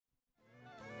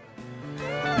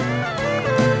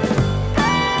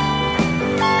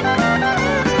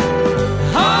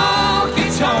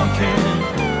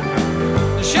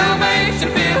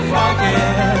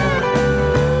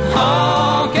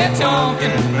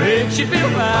makes you feel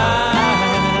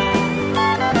right.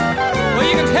 Well,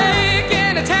 you can take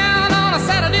into town on a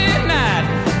Saturday night.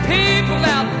 People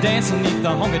out dancing neath the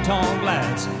honky-tonk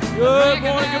lights.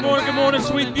 Good morning,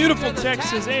 sweet, beautiful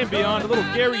Texas and beyond. A little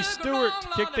Gary Stewart to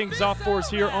kick things off for us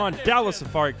here on Dallas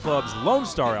Safari Club's Lone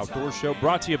Star Outdoor Show,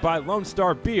 brought to you by Lone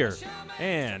Star Beer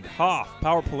and Hoff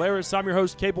Power Polaris. I'm your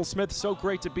host, Cable Smith. So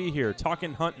great to be here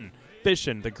talking hunting,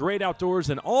 fishing, the great outdoors,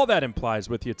 and all that implies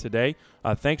with you today.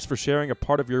 Thanks for sharing a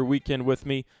part of your weekend with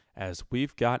me, as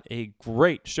we've got a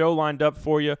great show lined up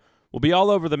for you. We'll be all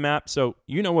over the map, so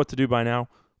you know what to do by now.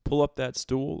 Pull up that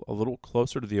stool a little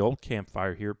closer to the old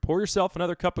campfire here. Pour yourself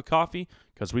another cup of coffee,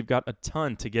 because we've got a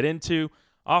ton to get into.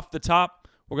 Off the top,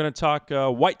 we're going to talk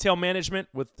whitetail management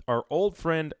with our old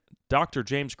friend, Dr.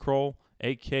 James Kroll,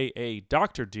 a.k.a.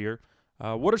 Dr. Deer.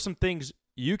 What are some things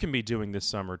you can be doing this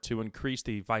summer to increase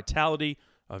the vitality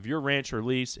of your ranch or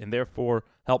lease and therefore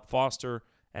help foster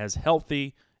as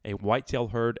healthy a whitetail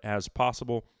herd as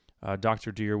possible?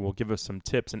 Dr. Deer will give us some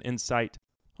tips and insight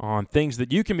on things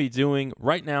that you can be doing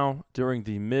right now during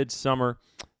the midsummer.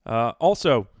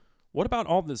 Also, what about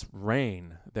all this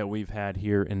rain that we've had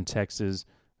here in Texas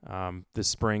this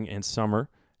spring and summer?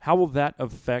 How will that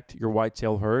affect your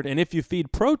whitetail herd? And if you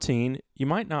feed protein, you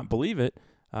might not believe it,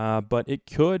 but it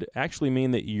could actually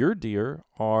mean that your deer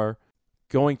are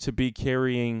going to be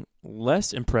carrying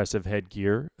less impressive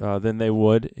headgear than they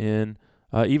would in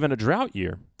even a drought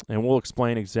year. And we'll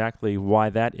explain exactly why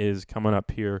that is coming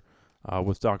up here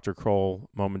with Dr. Kroll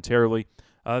momentarily.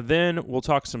 Then we'll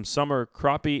talk some summer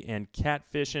crappie and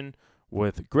catfishing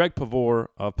with Greg Pavor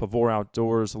of Pavor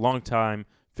Outdoors, longtime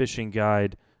fishing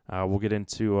guide. We'll get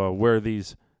into where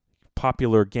these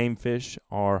popular game fish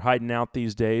are hiding out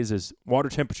these days as water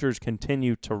temperatures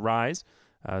continue to rise.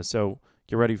 So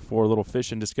get ready for a little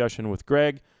fishing discussion with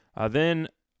Greg. Then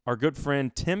our good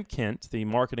friend Tim Kent, the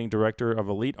marketing director of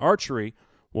Elite Archery,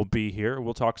 will be here.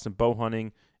 We'll talk some bow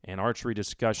hunting and archery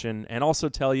discussion, and also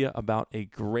tell you about a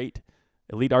great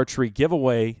Elite Archery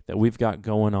giveaway that we've got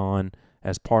going on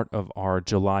as part of our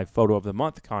July Photo of the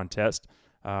Month contest.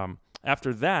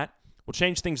 After that, we'll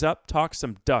change things up, talk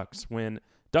some ducks, when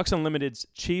Ducks Unlimited's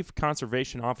Chief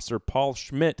Conservation Officer Paul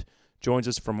Schmidt joins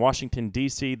us from Washington,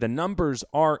 D.C. The numbers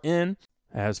are in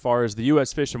as far as the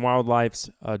U.S. Fish and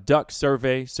Wildlife's duck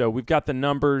survey. So we've got the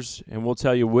numbers, and we'll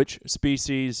tell you which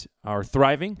species are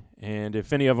thriving and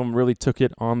if any of them really took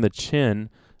it on the chin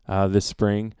this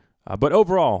spring. But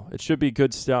overall, it should be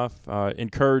good stuff,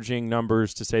 encouraging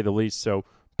numbers to say the least. So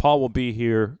Paul will be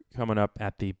here coming up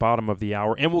at the bottom of the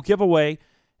hour, and we'll give away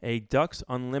a Ducks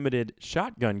Unlimited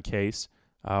shotgun case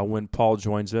when Paul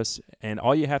joins us. And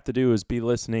all you have to do is be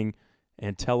listening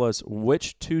and tell us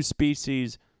which two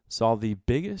species saw the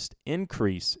biggest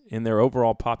increase in their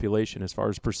overall population as far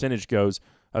as percentage goes.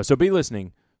 So be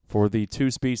listening for the two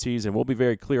species, and we'll be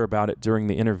very clear about it during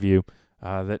the interview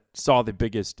that saw the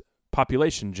biggest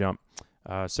population jump.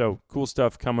 So cool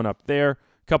stuff coming up there.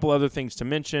 A couple other things to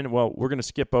mention. Well, we're going to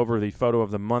skip over the Photo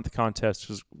of the Month contest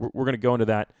because we're going to go into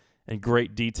that in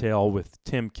great detail with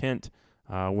Tim Kent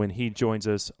when he joins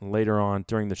us later on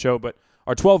during the show. But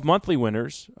our 12 monthly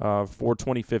winners for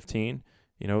 2015,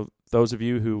 those of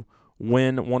you who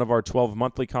win one of our 12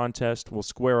 monthly contests will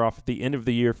square off at the end of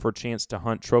the year for a chance to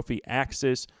hunt trophy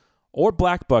axis or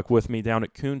black buck with me down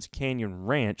at Coons Canyon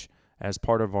Ranch as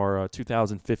part of our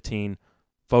 2015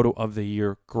 Photo of the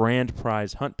Year grand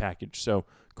prize hunt package. So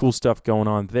cool stuff going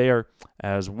on there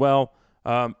as well.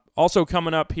 Also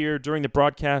coming up here during the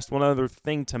broadcast, one other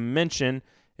thing to mention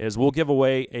is we'll give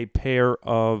away a pair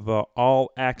of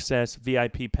all-access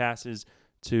VIP passes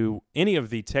to any of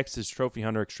the Texas Trophy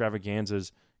Hunter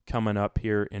extravaganzas coming up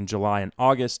here in July and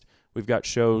August. We've got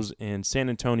shows in San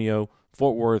Antonio,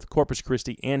 Fort Worth, Corpus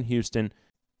Christi, and Houston.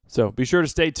 So be sure to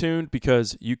stay tuned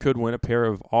because you could win a pair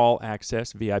of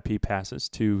all-access VIP passes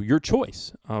to your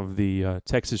choice of the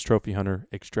Texas Trophy Hunter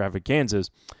extravaganzas.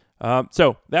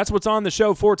 So that's what's on the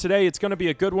show for today. It's going to be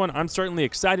a good one. I'm certainly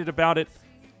excited about it.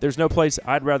 There's no place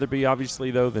I'd rather be,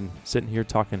 obviously, though, than sitting here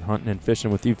talking hunting and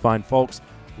fishing with you fine folks.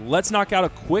 Let's knock out a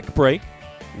quick break.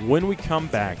 When we come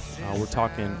back, we're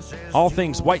talking all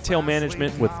things whitetail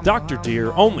management with Dr.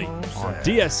 Deer only on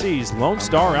DSC's Lone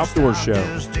Star Outdoor Show.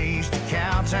 Just east of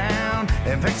Cowtown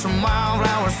and pick some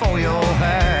wildflowers for your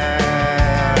hair.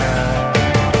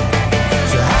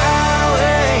 So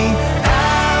highway,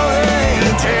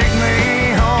 take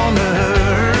me home to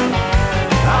her.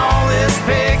 All this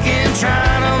picking,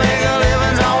 trying to make a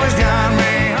living's always got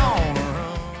me on the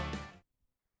run.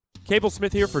 Cable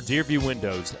Smith here for Deerview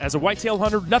Windows. As a whitetail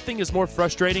hunter, nothing is more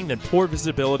frustrating than poor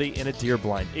visibility in a deer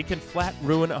blind. It can flat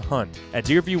ruin a hunt. At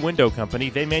Deerview Window Company,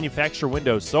 they manufacture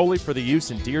windows solely for the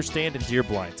use in deer stand and deer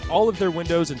blinds. All of their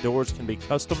windows and doors can be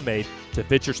custom made to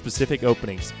fit your specific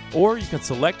openings. Or you can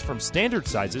select from standard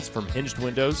sizes, from hinged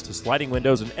windows to sliding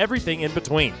windows and everything in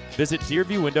between. Visit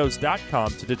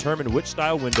DeerviewWindows.com to determine which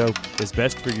style window is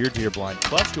best for your deer blind.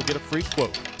 Plus, you'll get a free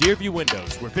quote. Deerview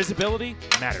Windows, where visibility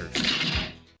matters.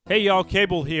 Hey y'all,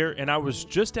 Cable here, and I was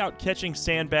just out catching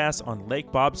sand bass on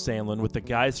Lake Bob Sandlin with the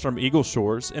guys from Eagle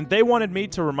Shores, and they wanted me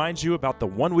to remind you about the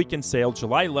one-weekend sale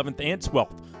July 11th and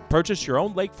 12th. Purchase your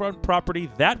own lakefront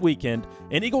property that weekend,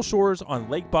 and Eagle Shores on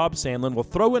Lake Bob Sandlin will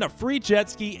throw in a free jet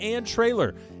ski and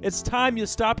trailer. It's time you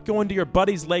stopped going to your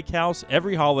buddy's lake house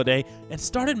every holiday and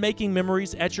started making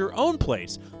memories at your own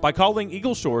place by calling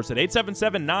Eagle Shores at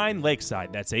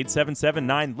 877-9-LAKESIDE. That's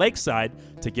 877-9-LAKESIDE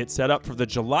to get set up for the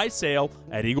July sale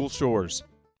at Eagle Shores.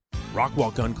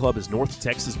 Rockwall Gun Club is North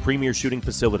Texas' premier shooting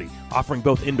facility, offering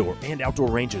both indoor and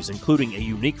outdoor ranges, including a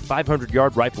unique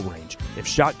 500-yard rifle range. If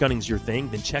shotgunning's your thing,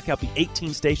 then check out the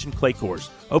 18-station clay course.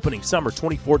 Opening summer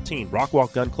 2014,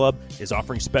 Rockwall Gun Club is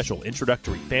offering special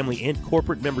introductory, family, and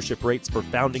corporate membership rates for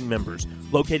founding members.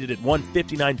 Located at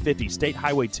 15950 State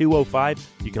Highway 205,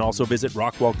 you can also visit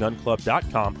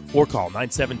rockwallgunclub.com or call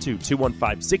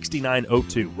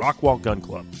 972-215-6902. Rockwall Gun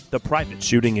Club, the private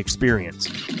shooting experience.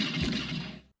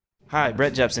 Hi,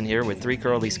 Brett Jepson here with 3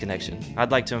 Kroll Lease Connection.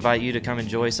 I'd like to invite you to come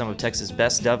enjoy some of Texas'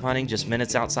 best dove hunting just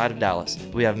minutes outside of Dallas.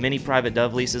 We have many private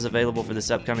dove leases available for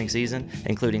this upcoming season,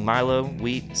 including milo,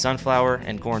 wheat, sunflower,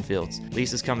 and cornfields.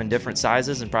 Leases come in different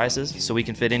sizes and prices, so we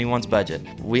can fit anyone's budget.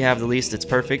 We have the lease that's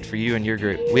perfect for you and your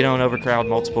group. We don't overcrowd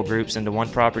multiple groups into one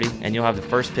property, and you'll have the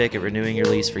first pick at renewing your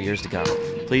lease for years to come.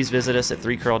 Please visit us at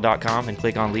 3Kroll.com and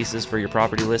click on leases for your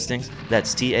property listings.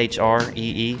 That's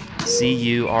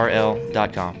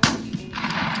THREECURL.com.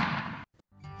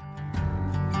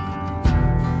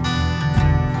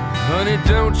 Honey,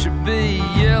 don't you be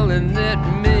yelling at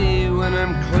me when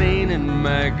I'm cleaning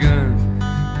my gun.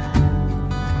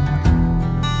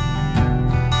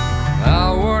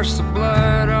 I'll wash the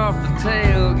blood off the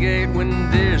tailgate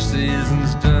when deer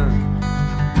season's done.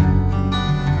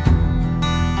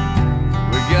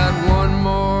 We got one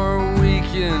more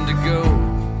weekend to go,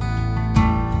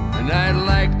 and I'd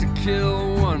like to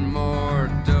kill one more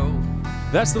doe.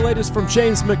 That's the latest from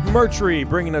James McMurtry,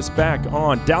 bringing us back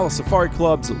on Dallas Safari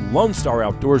Club's Lone Star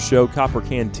Outdoor Show. Copper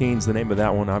Canteen's the name of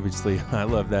that one. Obviously, I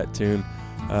love that tune,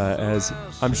 as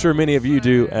I'm sure many of you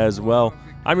do as well.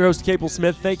 I'm your host, Cable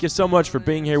Smith. Thank you so much for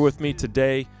being here with me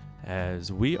today,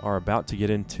 as we are about to get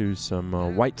into some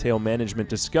whitetail management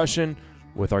discussion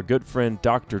with our good friend,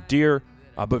 Dr. Deer.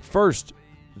 But first,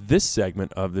 this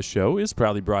segment of the show is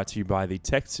proudly brought to you by the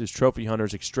Texas Trophy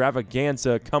Hunters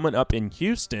Extravaganza coming up in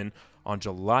Houston on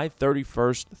July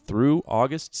 31st through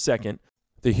August 2nd.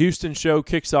 The Houston show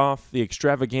kicks off the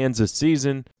extravaganza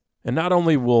season, and not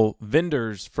only will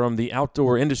vendors from the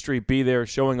outdoor industry be there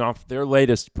showing off their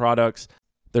latest products,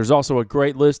 there's also a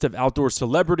great list of outdoor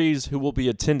celebrities who will be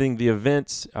attending the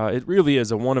events. It really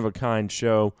is a one-of-a-kind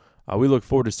show. We look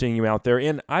forward to seeing you out there,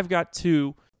 and I've got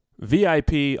 2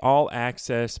 VIP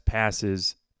all-access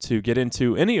passes to get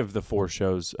into any of the 4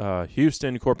 shows,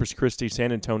 Houston, Corpus Christi,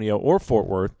 San Antonio, or Fort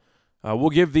Worth.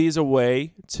 We'll give these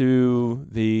away to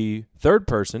the third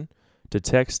person to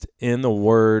text in the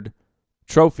word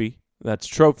trophy. That's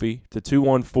trophy to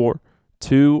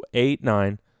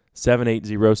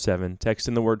 214-289-7807. Text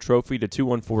in the word trophy to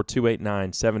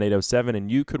 214-289-7807, and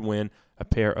you could win a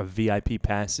pair of VIP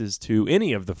passes to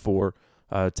any of the 4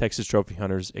 Texas Trophy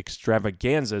Hunters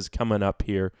extravaganzas coming up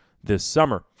here this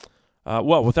summer.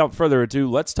 Well, without further ado,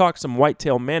 let's talk some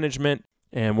whitetail management.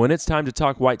 And when it's time to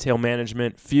talk whitetail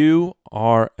management, few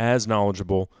are as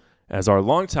knowledgeable as our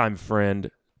longtime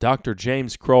friend, Dr.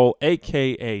 James Kroll,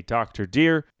 a.k.a. Dr.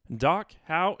 Deer. Doc,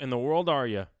 how in the world are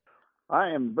you? I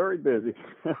am very busy.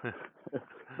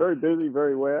 Very busy,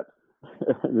 very wet.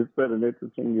 It's been an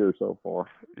interesting year so far.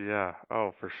 Yeah,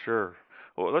 oh, for sure.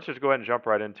 Well, let's just go ahead and jump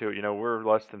right into it. You know, we're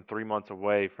less than 3 months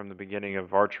away from the beginning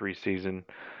of archery season.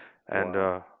 And,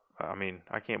 Wow. I mean,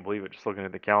 I can't believe it just looking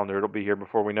at the calendar. It'll be here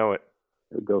before we know it.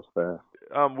 It goes fast.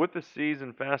 With the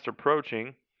season fast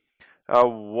approaching,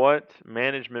 what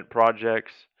management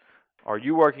projects are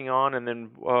you working on? And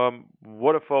then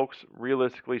what do folks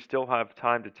realistically still have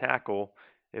time to tackle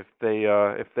if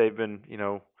they've been, you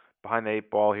know, behind the 8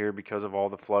 ball here because of all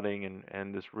the flooding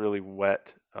and this really wet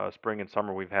spring and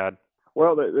summer we've had?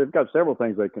 Well, they've got several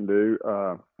things they can do.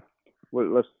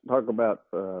 Let's talk about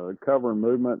cover and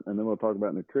movement, and then we'll talk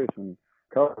about nutrition.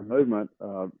 Cover and movement,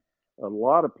 a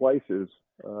lot of places,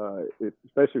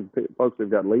 especially folks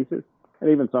that've got leases, and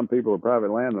even some people are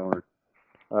private landowners,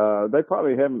 they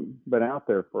probably haven't been out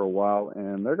there for a while,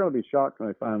 and they're going to be shocked when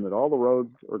they find that all the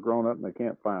roads are grown up and they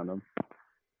can't find them.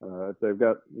 If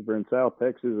they're in South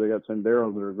Texas, they got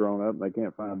senderos that are grown up and they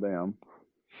can't find them.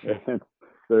 And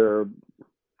there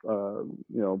are,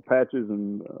 patches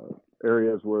and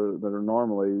areas that are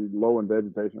normally low in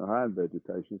vegetation or high in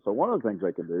vegetation. So one of the things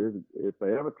they can do is, if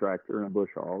they have a tractor and a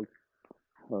bush hog,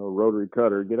 a rotary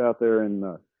cutter, get out there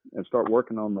and start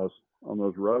working on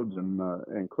those roads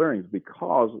and clearings,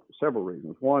 because several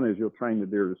reasons. One is you'll train the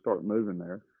deer to start moving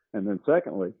there, and then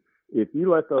secondly, if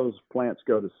you let those plants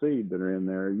go to seed that are in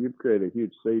there, you create a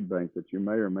huge seed bank that you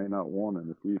may or may not want in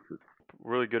the future.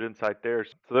 Really good insight there.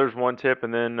 So there's one tip,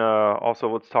 and then also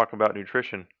let's talk about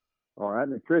nutrition. All right,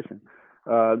 nutrition.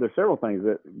 There's several things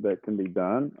that can be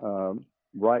done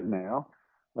right now.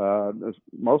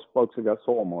 Most folks have got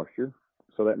soil moisture,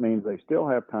 so that means they still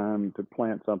have time to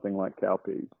plant something like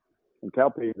cowpeas. And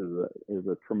cowpeas is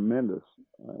a tremendous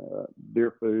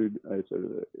deer food.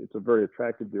 It's a very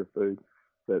attractive deer food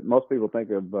that most people think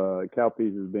of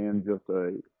cowpeas as being just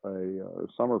a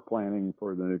summer planting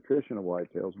for the nutrition of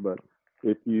whitetails. But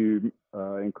if you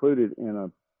include it in a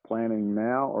planting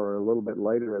now or a little bit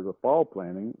later as a fall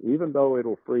planting, even though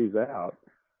it'll freeze out,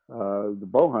 the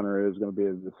bow hunter is going to be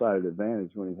at a decided advantage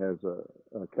when he has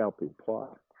a cowpea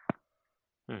plot.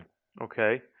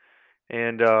 Okay.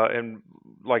 And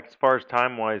like as far as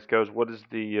time wise goes, what is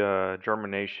the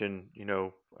germination,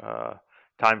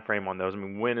 time frame on those? I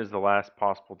mean, when is the last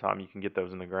possible time you can get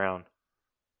those in the ground?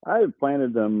 I have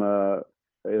planted them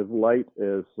as late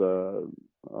as the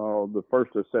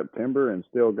 1st of September and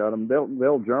still got them.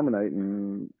 They'll germinate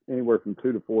in anywhere from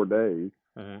 2 to 4 days.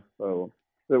 Mm-hmm. So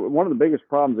one of the biggest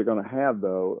problems they're going to have,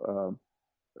 though,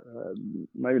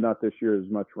 maybe not this year as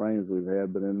much rain as we've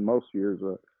had, but in most years,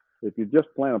 if you just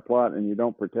plant a plot and you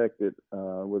don't protect it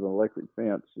with an electric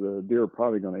fence, the deer are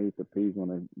probably going to eat the peas when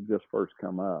they just first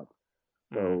come up.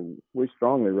 So we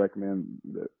strongly recommend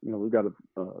that. We've got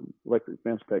an electric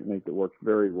fence technique that works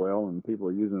very well, and people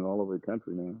are using it all over the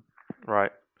country now.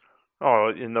 Right. Oh,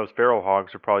 and those feral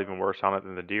hogs are probably even worse on it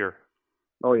than the deer.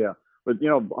 Oh, yeah. But,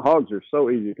 hogs are so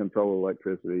easy to control with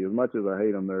electricity. As much as I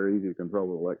hate them, they're easy to control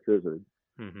with electricity.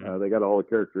 Mm-hmm. They got all the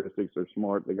characteristics. They're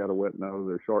smart. They got a wet nose.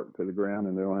 They're short to the ground,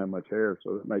 and they don't have much hair.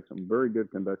 So it makes them very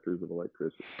good conductors of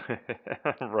electricity.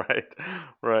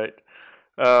 Right.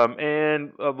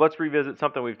 And let's revisit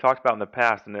something we've talked about in the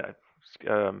past. And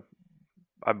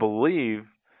I believe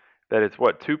that it's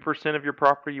 2% of your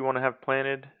property you want to have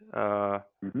planted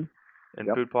in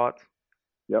food plots?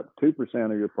 Yep,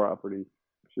 2% of your property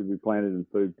should be planted in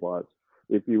food plots.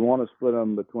 If you want to split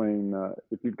them between,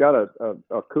 if you've got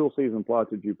a cool season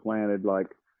plot that you planted like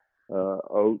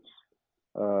oats,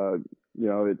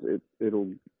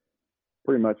 it'll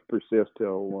pretty much persist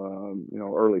till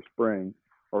early spring,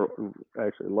 or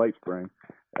actually late spring.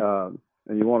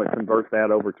 And you want to convert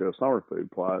that over to a summer food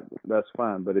plot, that's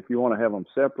fine. But if you want to have them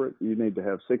separate, you need to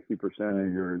have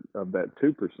 60% of that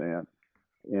 2%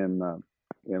 in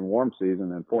warm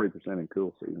season and 40% in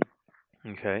cool season.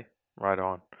 Okay, right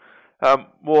on.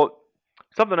 Well,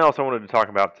 something else I wanted to talk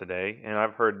about today, and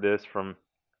I've heard this from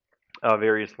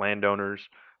various landowners.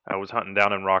 I was hunting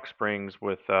down in Rock Springs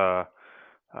with one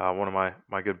of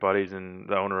my good buddies and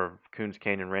the owner of Coons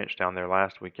Canyon Ranch down there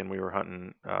last weekend. We were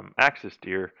hunting axis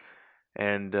deer,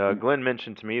 and Glenn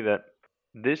mentioned to me that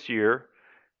this year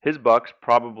his bucks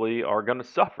probably are going to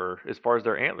suffer as far as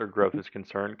their antler growth is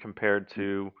concerned compared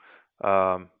to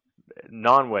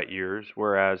non-wet years,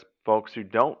 whereas folks who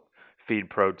don't feed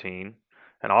protein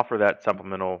and offer that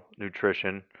supplemental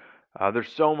nutrition,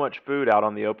 there's so much food out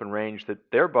on the open range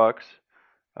that their bucks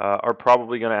are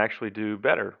probably going to actually do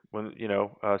better.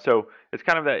 So it's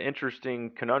kind of that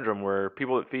interesting conundrum where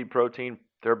people that feed protein,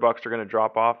 their bucks are going to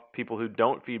drop off. People who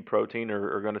don't feed protein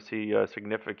are going to see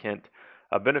significant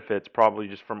benefits, probably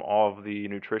just from all of the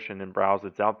nutrition and browse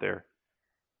that's out there.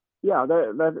 Yeah,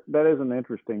 that is an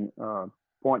interesting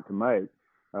point to make.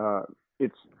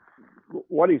 It's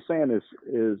what he's saying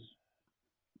is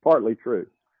partly true.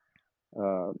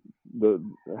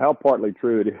 How partly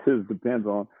true it is depends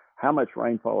on how much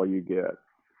rainfall you get.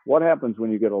 What happens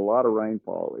when you get a lot of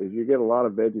rainfall is you get a lot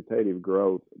of vegetative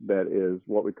growth that is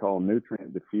what we call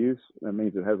nutrient diffuse. That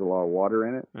means it has a lot of water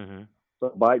in it. Mm-hmm.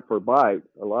 So bite for bite,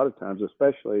 a lot of times,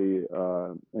 especially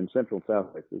in Central and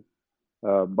South Texas,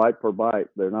 bite for bite,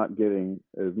 they're not getting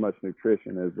as much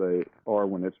nutrition as they are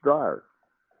when it's drier.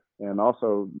 And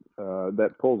also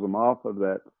that pulls them off of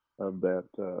that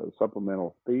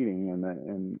supplemental feeding,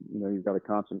 and you've got to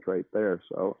concentrate there.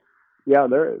 So Yeah, it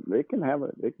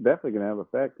definitely can have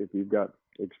effect if you've got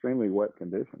extremely wet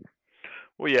conditions.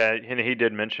 Well, yeah, and he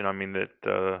did mention, I mean, that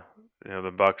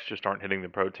the bucks just aren't hitting the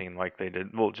protein like they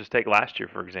did. Well, just take last year,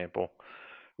 for example.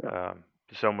 Yeah.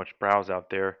 So much browse out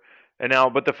there. And now,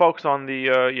 but the folks on the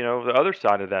the other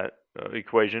side of that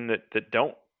equation that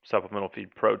don't supplemental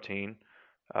feed protein,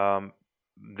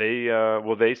 they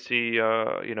will they see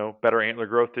better antler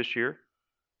growth this year?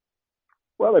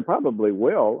 Well, they probably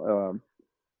will,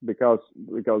 because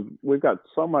we've got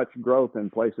so much growth in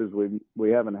places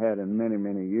we haven't had in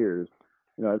many years.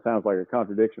 It sounds like a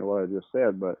contradiction of what I just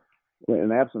said, but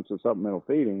in absence of supplemental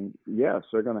feeding, yes,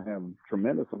 they're going to have a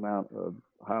tremendous amount of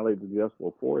highly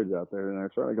digestible forage out there, and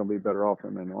they're certainly going to be better off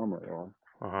than they normally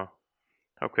are.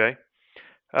 Okay.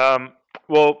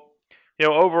 Well,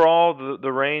 overall,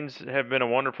 the rains have been a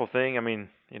wonderful thing. I mean,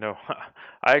 I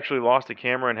actually lost a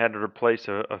camera and had to replace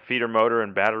a feeder motor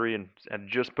and battery, and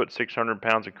just put 600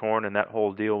 pounds of corn, and that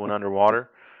whole deal went underwater.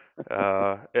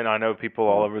 And I know people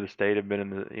all over the state have been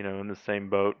in the same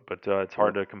boat, but it's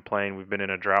hard to complain. We've been in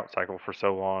a drought cycle for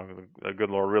so long. The good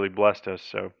Lord really blessed us,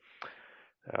 so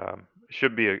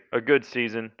should be a good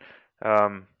season.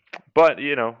 But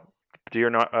deer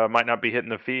might not be hitting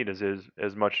the feed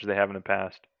as much as they have in the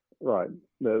past. Right,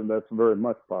 that's very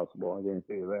much possible. I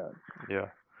guarantee you that. Yeah.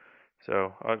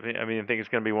 So I think it's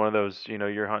going to be one of those,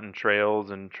 you're hunting trails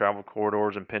and travel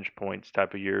corridors and pinch points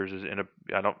type of years.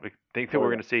 I don't think that we're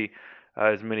going to see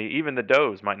as many. Even the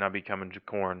does might not be coming to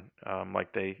corn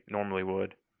like they normally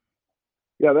would.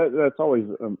 Yeah, that's always,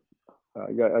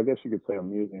 I guess you could say,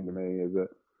 amusing to me. Is that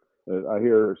I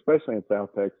hear, especially in South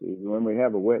Texas, when we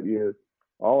have a wet year,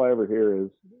 all I ever hear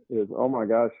is, oh my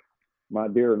gosh, my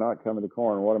deer are not coming to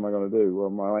corn. What am I going to do?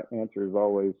 Well, my answer is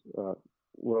always,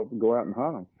 well, go out and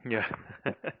hunt them. Yeah.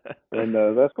 And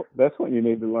that's when you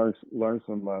need to learn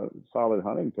some solid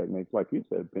hunting techniques, like you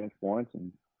said, pinch points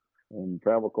and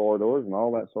travel corridors and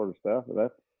all that sort of stuff.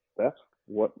 That's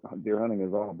what deer hunting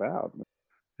is all about.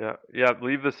 Yeah.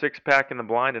 Leave the 6-pack in the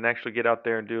blind and actually get out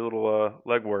there and do a little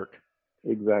leg work.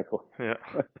 Exactly. Yeah.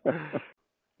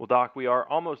 Well, Doc, we are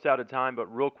almost out of time, but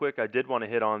real quick, I did want to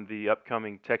hit on the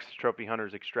upcoming Texas Trophy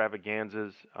Hunters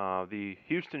extravaganzas. The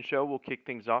Houston show will kick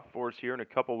things off for us here in a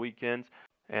couple weekends,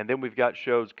 and then we've got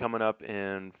shows coming up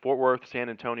in Fort Worth, San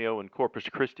Antonio, and Corpus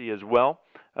Christi as well.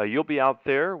 You'll be out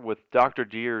there with Dr.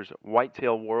 Deer's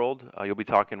Whitetail World. You'll be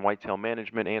talking whitetail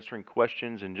management, answering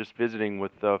questions, and just visiting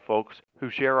with folks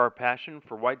who share our passion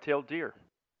for whitetail deer.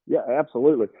 Yeah,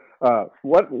 absolutely.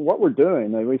 What we're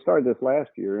doing, and we started this last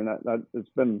year, and it's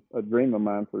been a dream of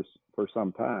mine for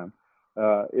some time,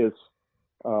 is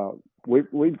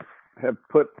we have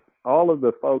put all of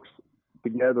the folks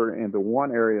together into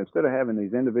one area. Instead of having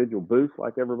these individual booths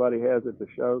like everybody has at the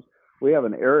shows, we have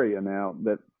an area now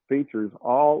that features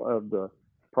all of the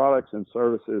products and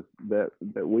services that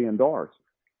we endorse.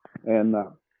 And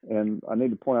I need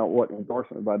to point out what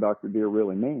endorsement by Dr. Deer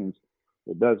really means.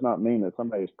 It does not mean that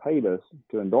somebody has paid us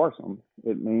to endorse them.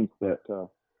 It means that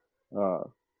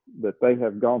that they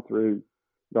have gone through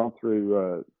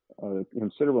a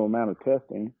considerable amount of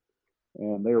testing,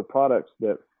 and they are products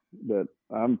that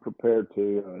I'm prepared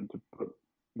to put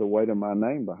the weight of my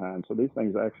name behind. So these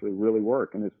things actually really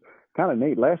work, and it's kind of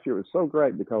neat. Last year it was so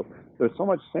great because there's so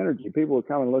much synergy. People would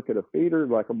come and look at a feeder,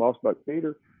 like a Boss Buck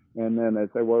feeder, and then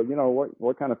they'd say, well,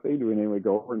 what kind of feed do we need? We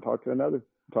go over and talk to the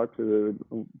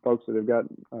folks that have got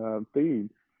feed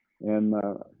and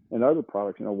other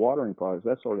products, watering products,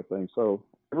 that sort of thing. So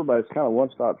everybody's kind of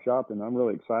one-stop shop, and I'm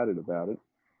really excited about it.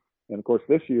 And of course,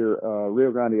 this year,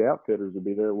 Rio Grande Outfitters will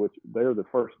be there, which they're the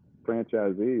first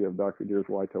franchisee of Dr. Deer's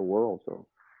Whitetail World. So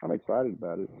I'm excited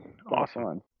about it. It's awesome.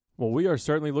 Fun. Well, we are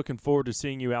certainly looking forward to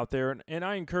seeing you out there, and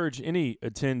I encourage any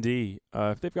attendee,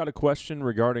 if they've got a question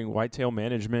regarding whitetail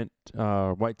management,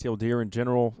 whitetail deer in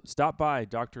general, stop by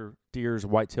Dr. Deer's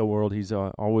Whitetail World. He's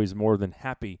always more than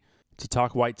happy to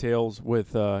talk whitetails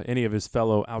with any of his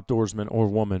fellow outdoorsmen or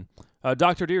women.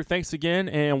 Dr. Deer, thanks again,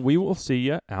 and we will see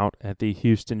you out at the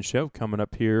Houston show coming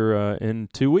up here in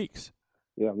 2 weeks.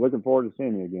 Yeah, looking forward to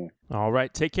seeing you again. All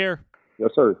right, take care. Yes,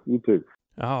 sir. You too.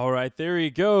 All right, there he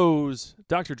goes,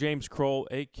 Dr. James Kroll,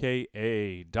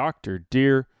 a.k.a. Dr.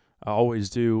 Deer. I always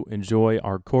do enjoy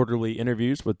our quarterly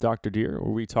interviews with Dr. Deer,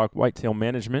 where we talk whitetail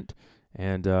management,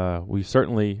 and we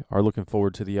certainly are looking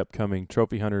forward to the upcoming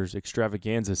Trophy Hunters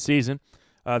Extravaganza season.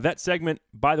 That segment,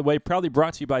 by the way, proudly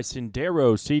brought to you by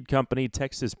Sendero Seed Company,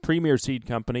 Texas' premier seed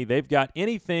company. They've got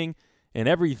anything and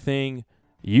everything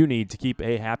you need to keep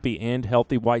a happy and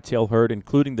healthy whitetail herd,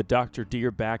 including the Dr.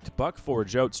 Deer-backed buck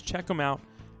forage oats. Check them out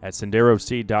at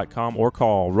senderoseed.com or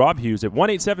call Rob Hughes at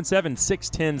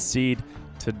 1-877-610-SEED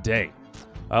today.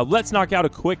 Let's knock out a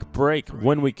quick break.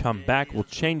 When we come back, we'll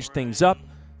change things up,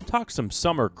 talk some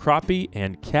summer crappie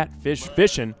and catfish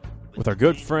fishing with our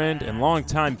good friend and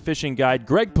longtime fishing guide,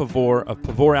 Greg Pavor of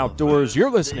Pavor Outdoors. You're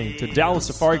listening to Dallas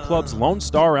Safari Club's Lone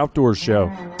Star Outdoors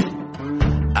Show.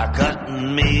 I cut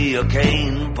me a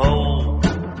cane pole.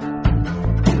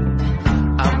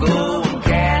 I'm going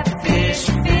catfish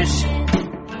fishing.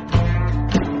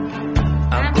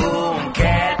 I'm going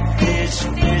catfish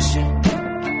fishing.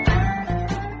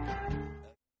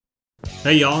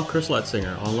 Hey y'all, Chris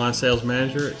Letzinger, online sales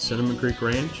manager at Cinnamon Creek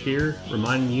Ranch here,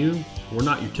 reminding you we're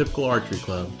not your typical archery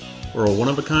club. We're a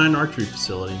one-of-a-kind archery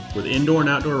facility with indoor and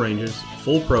outdoor ranges,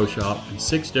 full pro shop, and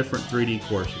 6 different 3D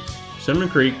courses. Cinnamon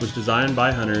Creek was designed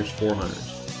by hunters for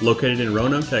hunters. Located in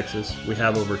Roanoke, Texas, we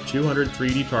have over 200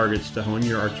 3D targets to hone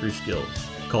your archery skills.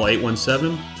 Call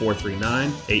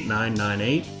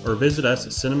 817-439-8998 or visit us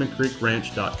at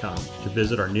cinnamoncreekranch.com to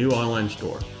visit our new online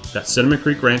store. That's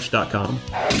cinnamoncreekranch.com.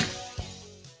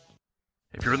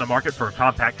 If you're in the market for a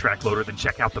compact track loader, then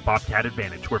check out the Bobcat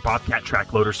Advantage, where Bobcat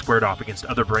track loaders squared off against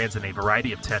other brands in a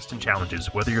variety of tests and challenges.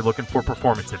 Whether you're looking for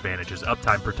performance advantages,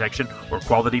 uptime protection, or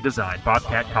quality design,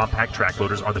 Bobcat compact track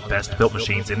loaders are the best built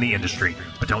machines in the industry.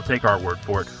 But don't take our word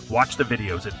for it. Watch the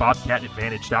videos at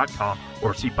bobcatadvantage.com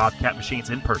or see Bobcat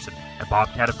machines in person at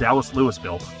Bobcat of Dallas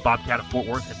Lewisville, Bobcat of Fort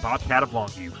Worth, and Bobcat of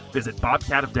Longview. Visit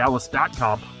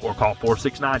bobcatofdallas.com or call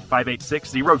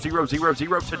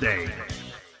 469-586-0000 today.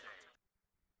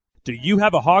 Do you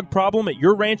have a hog problem at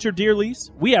your ranch or deer lease?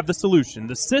 We have the solution.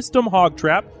 The System Hog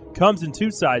Trap comes in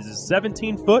 2 sizes,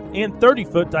 17-foot and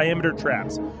 30-foot diameter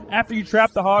traps. After you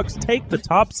trap the hogs, take the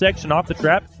top section off the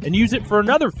trap and use it for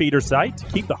another feeder site to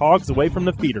keep the hogs away from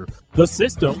the feeder. The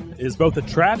system is both a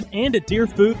trap and a deer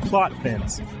food plot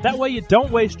fence. That way you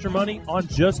don't waste your money on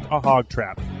just a hog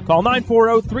trap. Call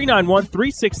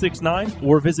 940-391-3669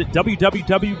 or visit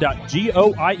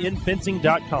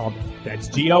www.goinfencing.com. That's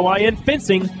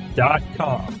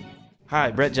goinfencing.com. Hi,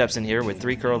 Brett Jepson here with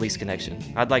 3 Kroll Lease Connection.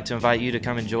 I'd like to invite you to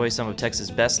come enjoy some of Texas'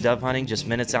 best dove hunting just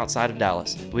minutes outside of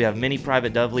Dallas. We have many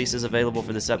private dove leases available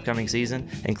for this upcoming season,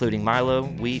 including milo,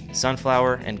 wheat,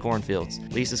 sunflower, and cornfields.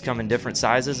 Leases come in different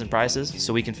sizes and prices,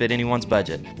 so we can fit anyone's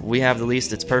budget. We have the lease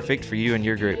that's perfect for you and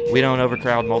your group. We don't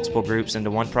overcrowd multiple groups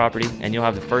into one property, and you'll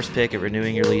have the first pick at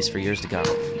renewing your lease for years to come.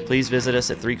 Please visit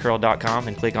us at 3curl.com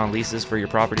and click on leases for your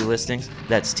property listings.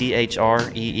 That's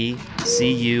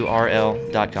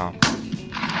THREECURL.com.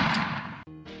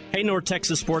 Hey North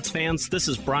Texas sports fans, this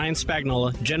is Brian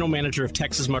Spagnola, General Manager of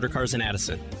Texas Motor Cars in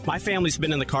Addison. My family's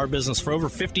been in the car business for over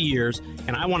 50 years,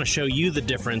 and I want to show you the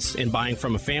difference in buying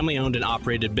from a family-owned and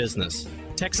operated business.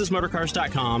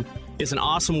 TexasMotorCars.com is an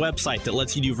awesome website that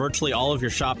lets you do virtually all of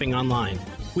your shopping online.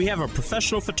 We have a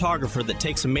professional photographer that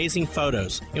takes amazing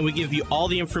photos, and we give you all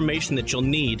the information that you'll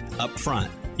need up front.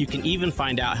 You can even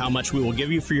find out how much we will give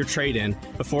you for your trade-in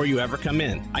before you ever come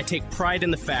in. I take pride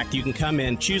in the fact you can come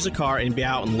in, choose a car, and be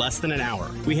out in less than an hour.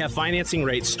 We have financing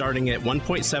rates starting at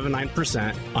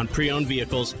 1.79% on pre-owned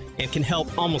vehicles and can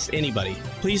help almost anybody.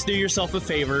 Please do yourself a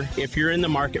favor. If you're in the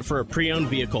market for a pre-owned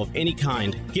vehicle of any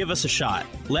kind, give us a shot.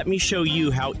 Let me show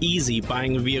you how easy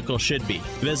buying a vehicle should be.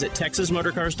 Visit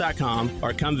TexasMotorCars.com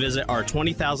or come visit our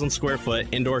 20,000 square foot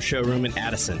indoor showroom in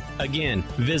Addison. Again,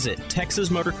 visit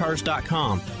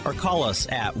TexasMotorCars.com or call us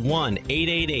at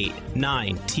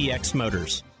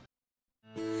 1-888-9TX-MOTORS.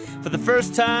 For the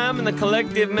first time in the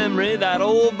collective memory, that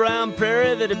old brown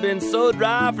prairie that had been so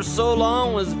dry for so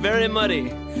long was very muddy,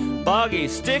 boggy,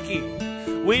 sticky.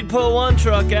 We'd pull one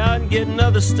truck out and get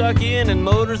another stuck in, and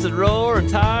motors that roar and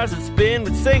tires that spin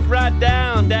would sink right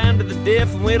down to the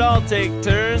diff, and we'd all take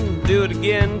turns and do it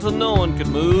again until no one could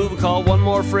move. Call one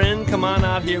more friend, come on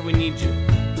out here, we need you.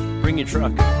 Bring your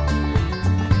truck.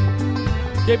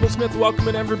 Gable Smith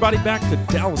welcoming everybody back to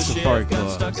Dallas Safari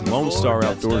Club's Lone Star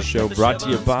Outdoors Show, brought to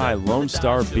you by Lone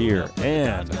Star Beer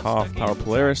and Hoff Power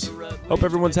Polaris. Hope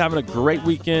everyone's having a great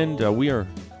weekend. We are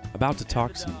about to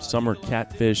talk some summer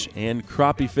catfish and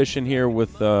crappie fishing here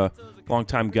with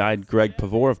longtime guide Greg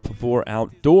Pavor of Pavor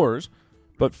Outdoors.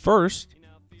 But first,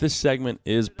 this segment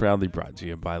is proudly brought to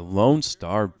you by Lone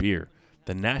Star Beer,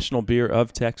 the national beer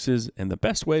of Texas, and the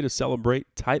best way to celebrate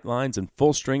tight lines and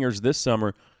full stringers this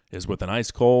summer is with an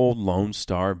ice-cold Lone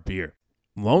Star Beer.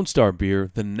 Lone Star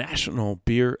Beer, the national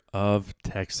beer of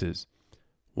Texas.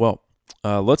 Well,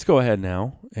 let's go ahead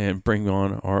now and bring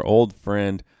on our old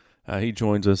friend. He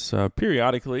joins us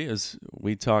periodically as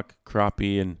we talk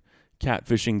crappie and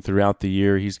catfishing throughout the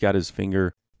year. He's got his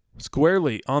finger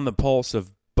squarely on the pulse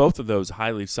of both of those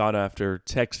highly sought-after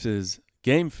Texas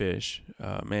game fish.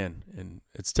 Man, and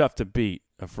it's tough to beat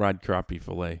a fried crappie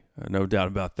fillet, no doubt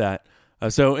about that.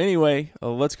 So anyway,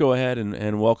 let's go ahead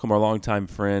and welcome our longtime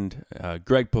friend,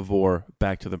 Greg Pavor,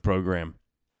 back to the program.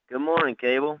 Good morning,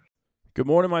 Cable. Good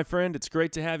morning, my friend. It's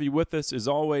great to have you with us, as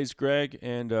always, Greg.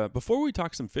 And before we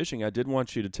talk some fishing, I did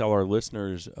want you to tell our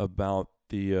listeners about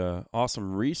the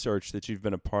awesome research that you've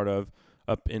been a part of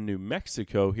up in New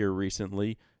Mexico here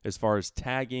recently, as far as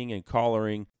tagging and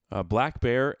collaring black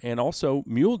bear and also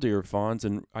mule deer fawns,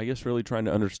 and I guess really trying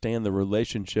to understand the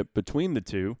relationship between the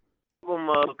two.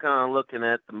 I'm kind of looking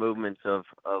at the movements of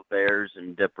bears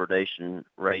and depredation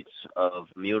rates of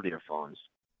mule deer fawns.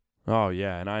 Oh,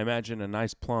 yeah, and I imagine a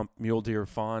nice plump mule deer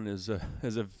fawn is a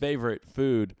favorite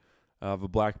food of a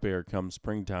black bear come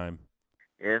springtime.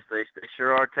 Yes, they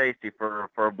sure are tasty for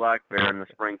a black bear in the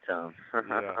springtime.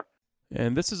 Yeah.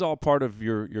 And this is all part of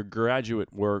your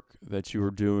graduate work that you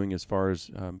were doing as far as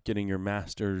getting your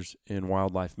master's in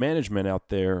wildlife management out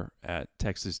there at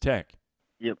Texas Tech.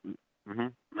 Yep. Mm-hmm.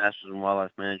 Master's in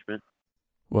Wildlife Management.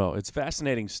 Well, it's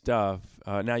fascinating stuff.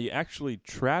 Now, you actually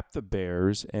trap the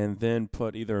bears and then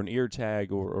put either an ear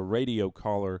tag or a radio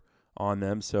collar on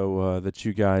them so that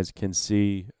you guys can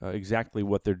see exactly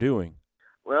what they're doing.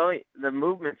 Well, the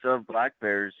movements of black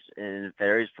bears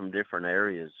varies from different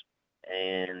areas,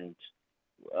 and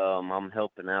I'm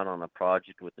helping out on a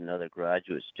project with another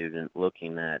graduate student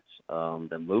looking at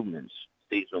the movements,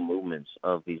 seasonal movements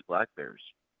of these black bears.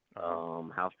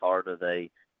 How far do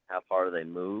they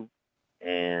move,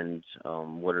 and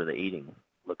what are they eating?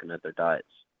 Looking at their diets.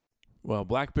 Well,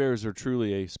 black bears are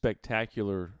truly a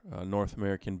spectacular North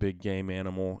American big game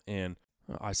animal, and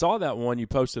I saw that one you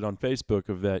posted on Facebook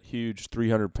of that huge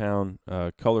 300-pound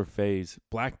color phase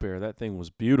black bear. That thing was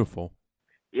beautiful.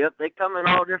 Yep, they come in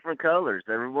all different colors.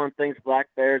 Everyone thinks black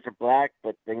bears are black,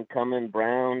 but they can come in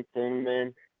brown,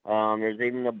 cinnamon. There's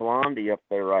even a blondie up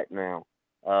there right now.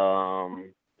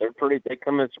 They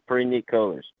come in some pretty neat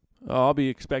colors. I'll be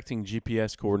expecting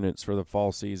GPS coordinates for the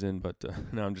fall season, but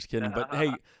no, I'm just kidding. But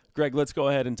hey, Greg, let's go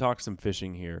ahead and talk some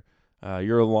fishing here.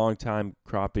 You're a longtime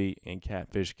crappie and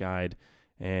catfish guide,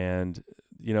 and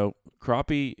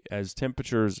crappie, as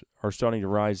temperatures are starting to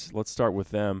rise, let's start with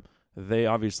them. They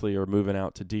obviously are moving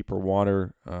out to deeper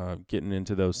water, getting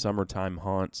into those summertime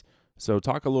haunts. So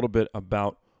talk a little bit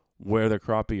about where the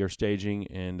crappie are staging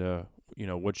and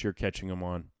what you're catching them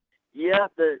on. Yeah,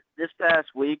 this past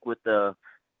week with the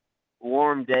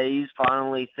warm days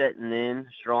finally setting in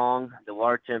strong, the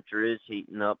water temperature is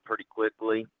heating up pretty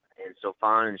quickly, and so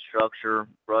finding structure,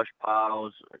 brush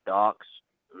piles, docks.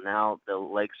 Now the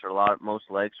lakes most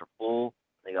lakes are full.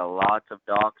 They got lots of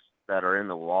docks that are in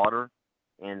the water,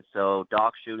 and so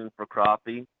dock shooting for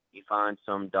crappie. You find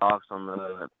some docks on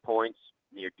the points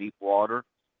near deep water,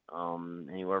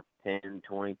 anywhere from 10,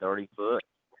 20, 30 foot.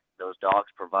 Those docks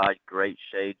provide great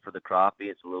shade for the crappie.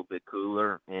 It's a little bit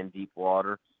cooler and deep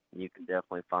water. You can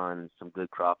definitely find some good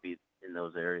crappie in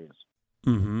those areas.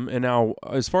 Mm-hmm. And now,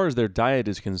 as far as their diet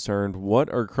is concerned,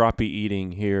 what are crappie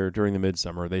eating here during the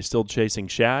midsummer? Are they still chasing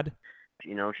shad?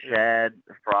 Shad,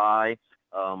 fry.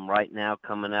 Right now,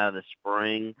 coming out of the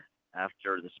spring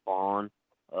after the spawn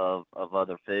of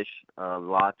other fish,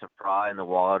 lots of fry in the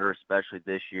water, especially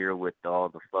this year with all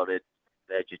the flooded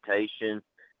vegetation.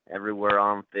 Everywhere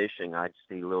I'm fishing, I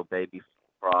see little baby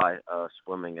fry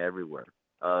swimming everywhere.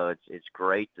 It's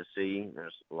great to see.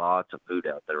 There's lots of food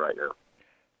out there right now.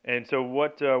 And so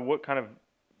what kind of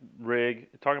rig,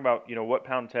 talking about, what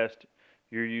pound test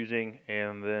you're using,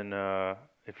 and then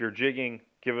if you're jigging,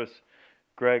 give us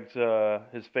Greg's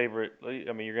his favorite.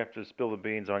 I mean, you're going to have to spill the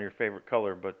beans on your favorite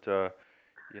color, but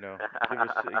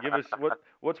give us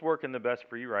what's working the best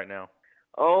for you right now.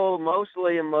 Oh,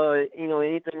 mostly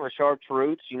anything with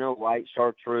chartreuse, white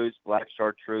chartreuse, black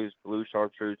chartreuse, blue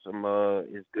chartreuse,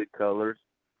 is good colors.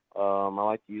 I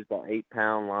like to use the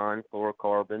 8-pound line,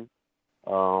 fluorocarbon.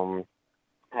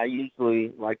 I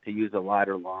usually like to use a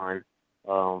lighter line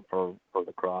for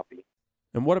the crappie.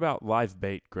 And what about live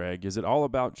bait, Greg? Is it all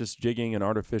about just jigging an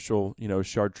artificial,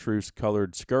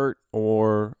 chartreuse-colored skirt,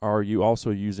 or are you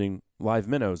also using live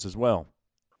minnows as well?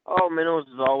 Oh, minnows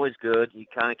is always good. You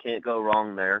kind of can't go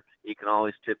wrong there. You can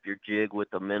always tip your jig with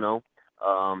a minnow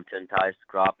to entice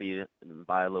the crappie and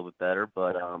buy a little bit better.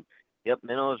 But,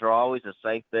 minnows are always a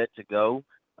safe bet to go.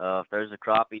 If there's a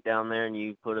crappie down there and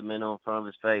you put a minnow in front of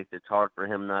his face, it's hard for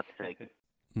him not to take it.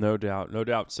 No doubt, no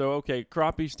doubt. So, okay,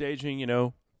 crappie staging,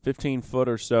 15 foot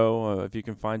or so. If you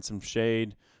can find some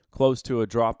shade close to a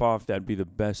drop-off, that'd be the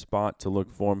best spot to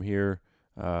look for them here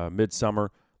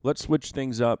midsummer. Let's switch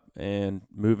things up and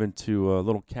move into a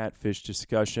little catfish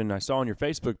discussion. I saw on your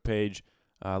Facebook page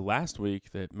last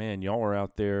week that, man, y'all were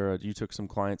out there. You took some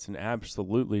clients and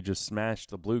absolutely just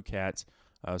smashed the blue cats.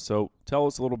 So tell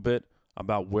us a little bit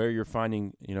about where you're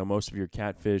finding, most of your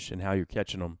catfish and how you're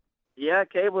catching them. Yeah,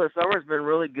 Cable, the summer's been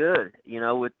really good.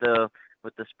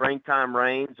 With the springtime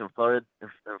rains and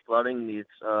flooding these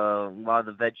a lot of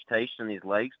the vegetation in these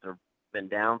lakes have been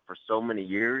down for so many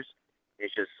years.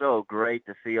 It's just so great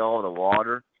to see all the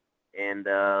water. And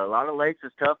a lot of lakes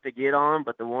is tough to get on,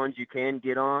 but the ones you can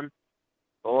get on,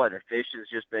 boy, the fishing's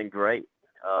just been great.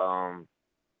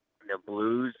 The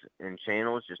blues and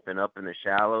channels just been up in the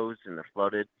shallows and the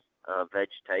flooded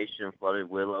vegetation, flooded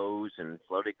willows and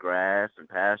flooded grass and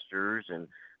pastures. And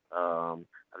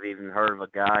I've even heard of a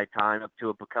guy tying up to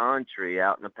a pecan tree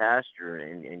out in the pasture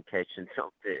and catching some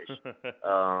fish.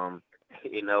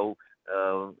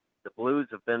 The blues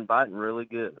have been biting really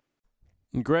good.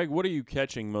 And Greg, what are you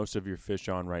catching most of your fish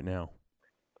on right now?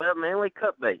 Well, mainly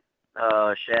cut bait,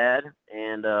 shad,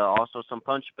 and also some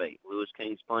punch bait, Lewis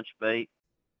King's punch bait.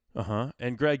 Uh-huh.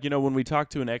 And Greg, when we talk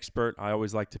to an expert, I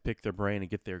always like to pick their brain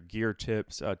and get their gear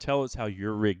tips. Tell us how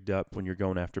you're rigged up when you're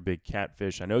going after big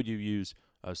catfish. I know you use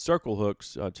circle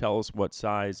hooks. Tell us what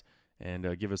size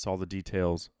and give us all the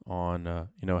details on,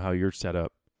 how you're set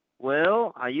up.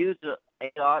 Well, I use an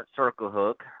 8/0 circle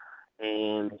hook,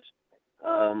 and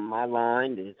my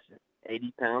line is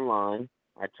 80-pound line.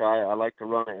 I like to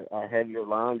run a heavier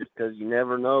line just because you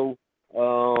never know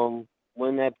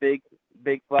when that big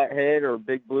flathead or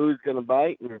big blue is going to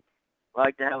bite, and I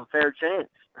like to have a fair chance.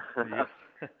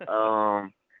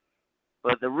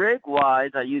 But the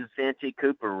rig-wise, I use a Santee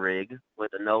Cooper rig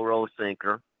with a no-roll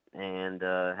sinker and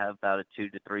have about a 2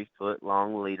 to 3 foot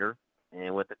long leader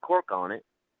and with a cork on it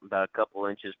about a couple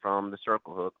inches from the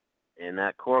circle hook. And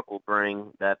that cork will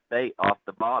bring that bait off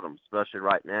the bottom, especially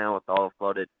right now with all the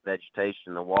flooded vegetation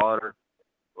in the water.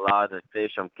 A lot of the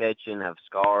fish I'm catching have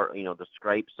the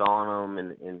scrapes on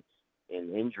them and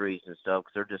injuries and stuff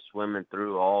because they're just swimming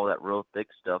through all that real thick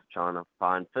stuff trying to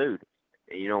find food.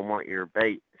 And you don't want your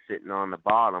bait sitting on the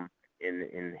bottom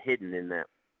and hidden in that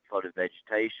flooded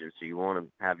vegetation, so you want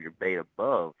to have your bait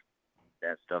above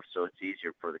that stuff so it's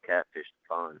easier for the catfish to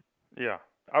find. Yeah.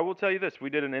 I will tell you this. We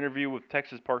did an interview with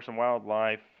Texas Parks and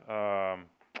Wildlife, it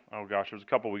was a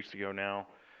couple weeks ago now,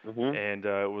 and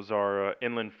it was our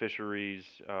inland fisheries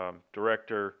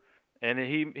director, and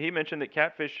he mentioned that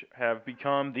catfish have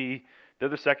become they're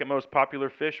the second most popular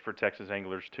fish for Texas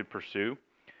anglers to pursue.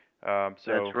 That's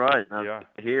right. Yeah.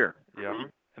 Here. Yeah.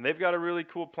 And they've got a really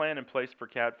cool plan in place for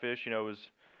catfish,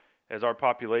 as our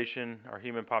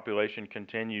human population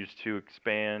continues to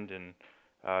expand and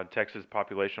Texas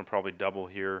population will probably double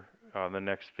here in the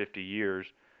next 50 years.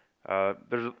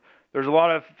 There's a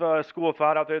lot of school of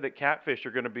thought out there that catfish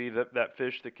are going to be that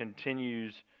fish that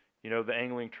continues, the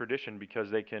angling tradition because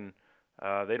they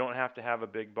don't have to have a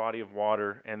big body of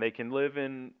water and they can live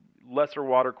in lesser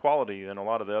water quality than a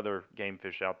lot of the other game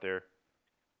fish out there.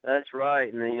 That's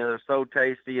right, and they're so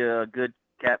tasty. A good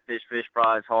catfish fish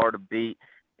fry is hard to beat.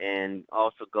 And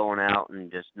also going out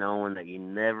and just knowing that you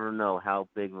never know how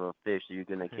big of a fish you're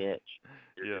going to catch.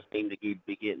 They just seem to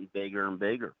be getting bigger and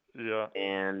bigger. Yeah.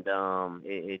 And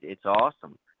it's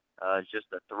awesome. It's just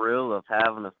the thrill of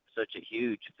having such a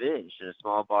huge fish in a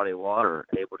small body of water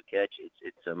able to catch it.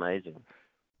 It's amazing.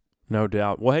 No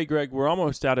doubt. Well, hey, Greg, we're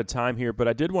almost out of time here, but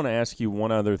I did want to ask you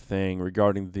one other thing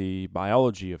regarding the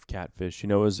biology of catfish.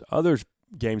 As other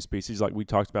game species, like we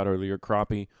talked about earlier,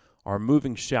 crappie, are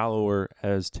moving shallower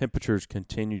as temperatures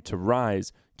continue to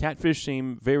rise. Catfish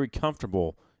seem very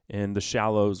comfortable in the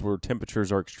shallows where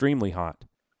temperatures are extremely hot.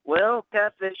 Well,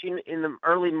 catfish in the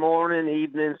early morning,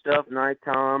 evening stuff,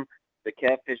 nighttime, the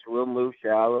catfish will move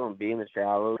shallow and be in the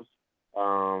shallows.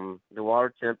 The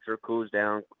water temperature cools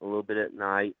down a little bit at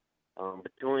night.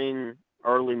 Between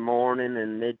early morning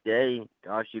and midday,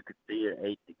 gosh, you could see an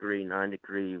 8-degree,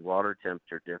 9-degree water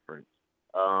temperature difference.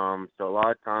 So a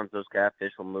lot of times those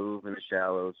catfish will move in the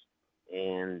shallows,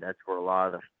 and that's where a lot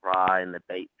of the fry and the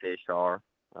bait fish are.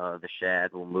 The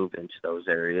shad will move into those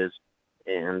areas,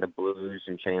 and the blues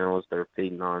and channels, they're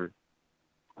feeding on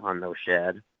those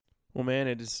shad. Well, man,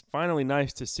 it is finally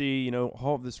nice to see,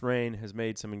 all of this rain has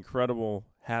made some incredible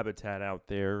habitat out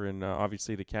there, and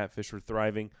obviously the catfish are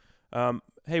thriving.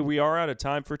 Hey, we are out of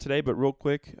time for today, but real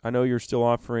quick, I know you're still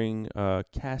offering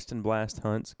cast and blast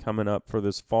hunts coming up for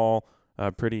this fall.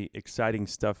 Pretty exciting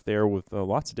stuff there with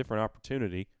lots of different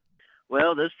opportunity.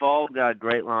 Well, this fall we've got a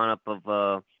great lineup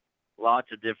of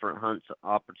lots of different hunts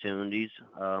opportunities.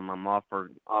 I'm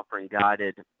offering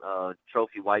guided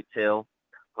trophy whitetail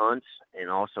hunts and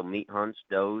also meat hunts,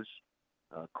 does,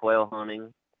 quail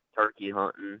hunting, turkey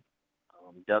hunting,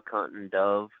 duck hunting,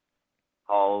 dove,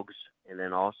 hogs, and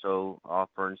then also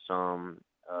offering some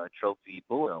trophy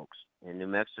bull elks in New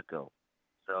Mexico.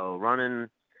 So running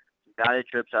guided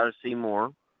trips out of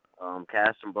Seymour,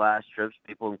 cast and blast trips.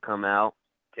 People can come out,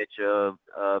 catch a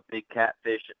big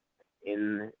catfish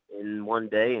in one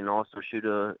day, and also shoot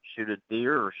a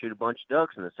deer or shoot a bunch of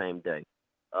ducks in the same day.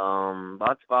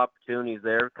 Lots of opportunities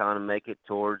there. Kind of make it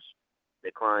towards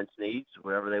the client's needs.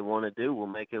 Whatever they want to do, we'll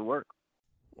make it work.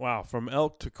 Wow, from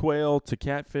elk to quail to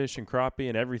catfish and crappie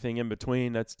and everything in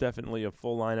between. That's definitely a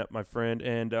full lineup, my friend.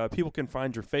 And people can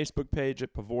find your Facebook page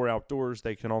at Pavor Outdoors.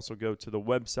 They can also go to the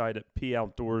website at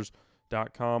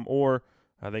poutdoors.com, or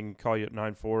they can call you at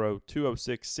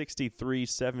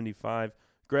 940-206-6375.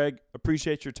 Greg,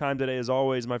 appreciate your time today as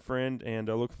always, my friend, and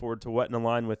I look forward to wetting a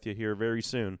line with you here very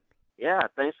soon. Yeah,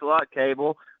 thanks a lot,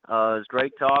 Cable. It was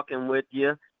great talking with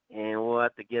you, and we'll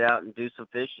have to get out and do some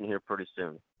fishing here pretty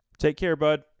soon. Take care,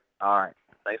 bud. All right.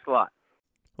 Thanks a lot.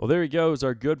 Well, there he goes,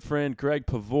 our good friend Greg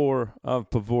Pavor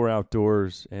of Pavor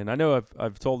Outdoors. And I know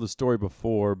I've told the story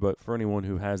before, but for anyone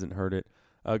who hasn't heard it,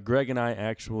 Greg and I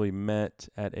actually met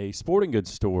at a sporting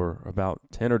goods store about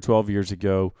 10 or 12 years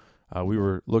ago. We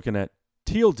were looking at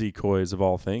teal decoys of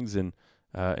all things, and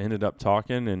ended up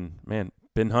talking, and man,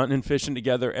 been hunting and fishing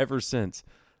together ever since.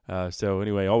 So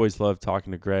anyway, always love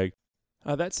talking to Greg.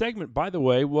 That segment, by the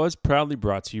way, was proudly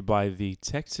brought to you by the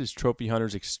Texas Trophy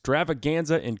Hunters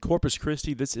Extravaganza in Corpus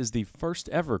Christi. This is the first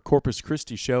ever Corpus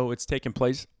Christi show. It's taking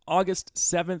place August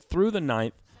 7th through the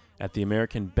 9th at the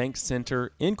American Bank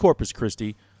Center in Corpus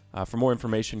Christi. For more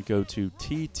information, go to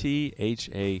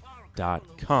ttha.com.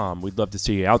 We'd love to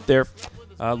see you out there.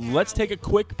 Let's take a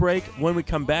quick break. When we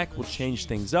come back, we'll change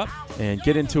things up and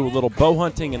get into a little bow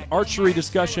hunting and archery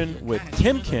discussion with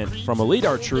Tim Kent from Elite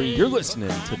Archery. You're listening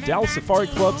to Dallas Safari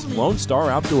Club's Lone Star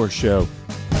Outdoor Show.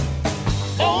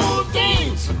 Old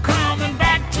days are coming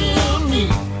back to me.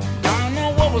 Don't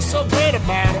know what was so great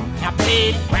about them. I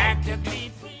paid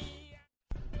practically free.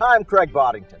 Hi, I'm Craig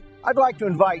Boddington. I'd like to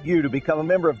invite you to become a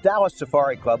member of Dallas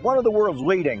Safari Club, one of the world's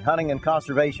leading hunting and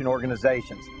conservation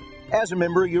organizations. As a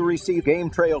member, you'll receive Game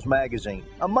Trails magazine,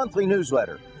 a monthly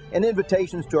newsletter, and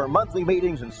invitations to our monthly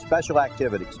meetings and special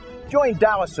activities. Join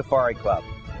Dallas Safari Club,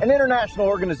 an international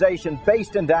organization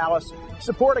based in Dallas,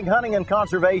 supporting hunting and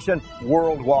conservation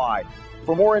worldwide.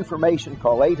 For more information,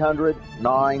 call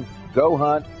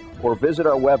 800-9-GO-HUNT or visit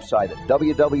our website at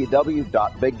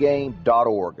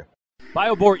www.biggame.org.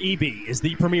 BioBore EB is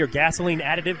the premier gasoline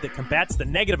additive that combats the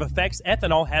negative effects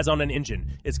ethanol has on an engine.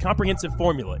 Its comprehensive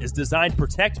formula is designed to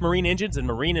protect marine engines and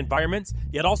marine environments,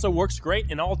 yet also works great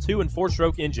in all 2- and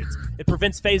 4-stroke engines. It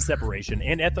prevents phase separation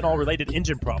and ethanol-related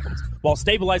engine problems while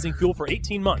stabilizing fuel for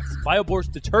 18 months. BioBore's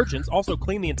detergents also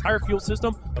clean the entire fuel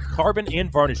system of carbon and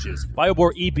varnishes.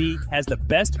 BioBore EB has the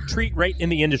best treat rate in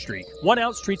the industry. 1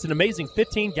 ounce treats an amazing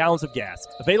 15 gallons of gas.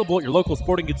 Available at your local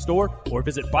sporting goods store or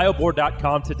visit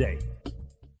biobore.com today.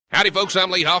 Howdy, folks. I'm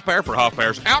Lee Hoffpauir for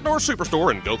Hoffpaur's Outdoor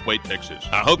Superstore in Goldthwaite, Texas.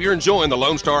 I hope you're enjoying the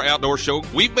Lone Star Outdoor Show.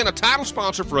 We've been a title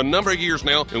sponsor for a number of years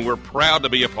now, and we're proud to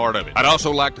be a part of it. I'd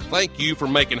also like to thank you for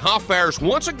making Hoffpaur's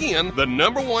once again the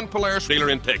 #1 Polaris dealer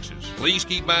in Texas. Please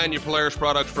keep buying your Polaris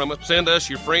products from us. Send us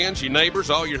your friends, your neighbors,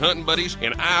 all your hunting buddies,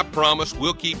 and I promise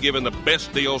we'll keep giving the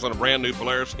best deals on a brand new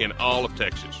Polaris in all of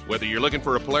Texas. Whether you're looking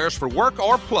for a Polaris for work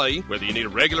or play, whether you need a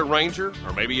regular Ranger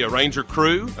or maybe a Ranger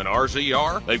Crew, an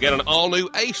RZR, they've got an all-new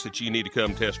Ace that you need to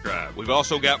come test drive. We've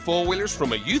also got four-wheelers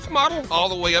from a youth model all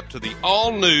the way up to the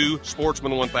all-new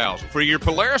Sportsman 1000. For your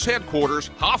Polaris headquarters,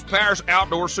 Hoffpaur's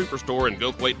Outdoor Superstore in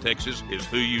Goldthwaite, Texas is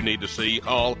who you need to see,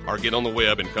 call, or get on the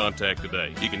web and contact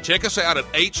today. You can check us out at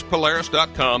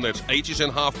hpolaris.com. That's H is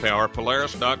in Hoffpauir,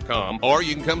 Polaris.com. Or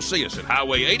you can come see us at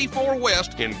Highway 84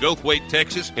 West in Goldthwaite,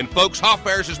 Texas. And folks,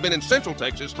 Hoffpaur's has been in Central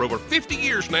Texas for over 50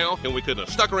 years now, and we couldn't have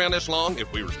stuck around this long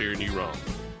if we were steering you wrong.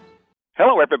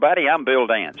 Hello, everybody. I'm Bill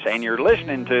Dance, and you're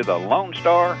listening to the Lone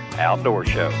Star Outdoor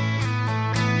Show.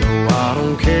 No, I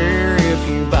don't care if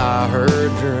you buy her a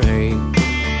drink,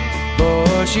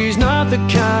 but she's not the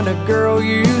kind of girl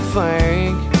you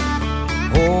think.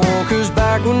 Oh, 'cause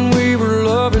back when we were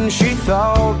loving, she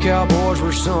thought cowboys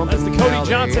were something. That's the Cody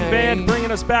Johnson Band bringing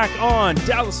us back on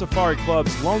Dallas Safari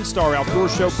Club's Lone Star Outdoor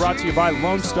Show, brought to you by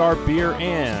Lone Star Beer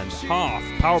and Hoff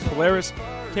Power Polaris.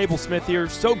 Cable Smith here.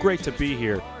 So great to be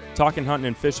here, talking hunting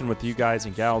and fishing with you guys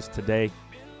and gals today.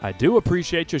 I do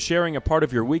appreciate you sharing a part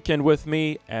of your weekend with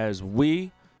me as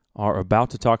we are about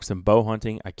to talk some bow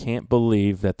hunting. I can't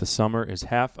believe that the summer is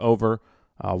half over.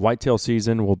 Whitetail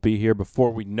season will be here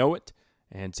before we know it.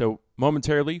 And so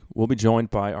momentarily, we'll be joined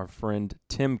by our friend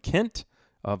Tim Kent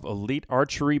of Elite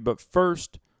Archery. But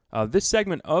first, this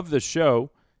segment of the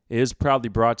show is proudly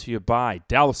brought to you by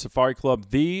Dallas Safari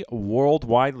Club, the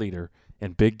worldwide leader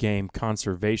in big game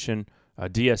conservation.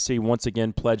 DSC once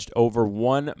again pledged over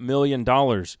 $1 million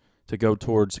to go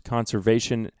towards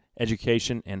conservation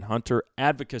education and hunter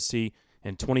advocacy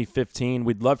in 2015.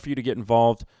 We'd love for you to get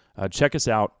involved. Check us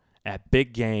out at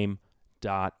biggame.org.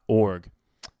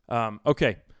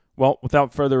 Okay, well,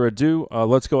 without further ado,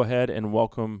 let's go ahead and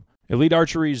welcome Elite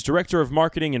Archery's Director of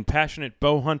Marketing and passionate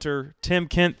bow hunter, Tim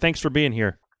Kent. Thanks for being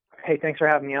here. Hey, thanks for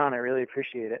having me on. I really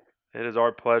appreciate it. It is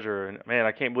our pleasure. And man,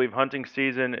 I can't believe hunting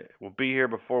season will be here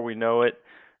before we know it.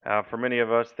 For many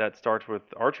of us, that starts with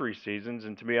archery seasons.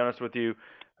 And to be honest with you,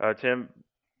 Tim,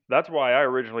 that's why I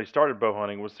originally started bow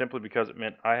hunting, was simply because it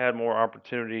meant I had more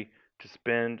opportunity to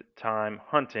spend time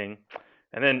hunting.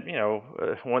 And then,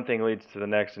 one thing leads to the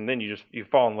next, and then you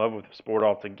fall in love with the sport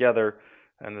altogether,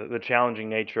 and the challenging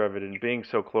nature of it, and being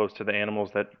so close to the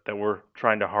animals that we're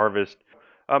trying to harvest.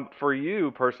 For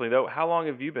you personally, though, how long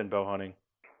have you been bow hunting?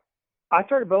 I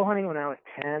started bow hunting when I was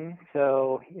 10,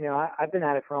 so, I've been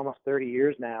at it for almost 30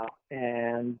 years now.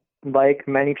 And like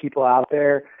many people out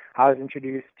there, I was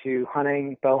introduced to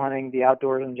hunting, bow hunting, the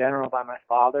outdoors in general by my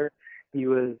father. He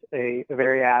was a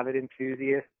very avid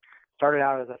enthusiast, started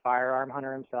out as a firearm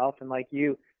hunter himself, and like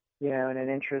you, in an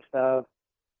interest of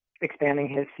expanding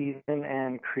his season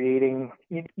and creating,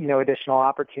 additional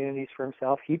opportunities for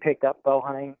himself, he picked up bow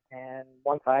hunting. And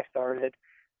once I started,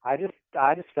 I just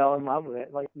fell in love with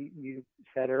it. Like you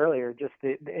said earlier, just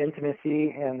the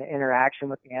intimacy and the interaction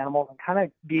with the animals, and kind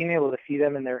of being able to see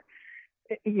them in their,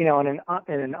 in an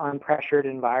unpressured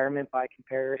environment by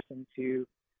comparison to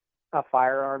a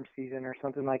firearm season or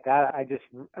something like that.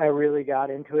 I really got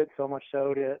into it, so much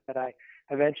so that I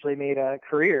eventually made a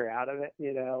career out of it,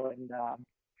 and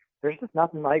there's just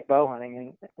nothing like bow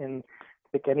hunting, and I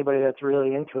think anybody that's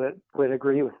really into it would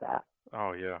agree with that.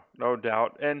 Oh yeah, no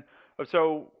doubt. And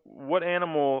so what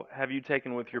animal have you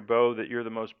taken with your bow that you're the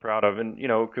most proud of? And,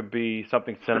 it could be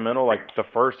something sentimental, like the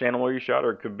first animal you shot,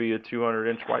 or it could be a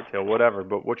 200-inch whitetail, whatever.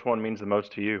 But which one means the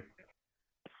most to you?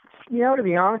 To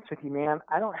be honest with you, man,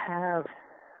 I don't have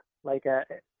like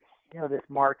this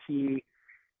marquee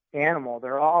animal.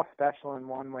 They're all special in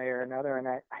one way or another. And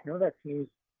I know that seems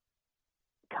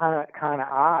kind of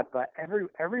odd, but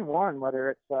every one, whether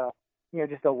it's,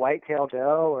 just a whitetail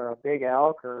doe or a big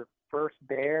elk or first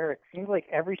bear, it seems like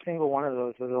every single one of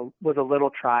those was a little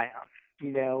triumph.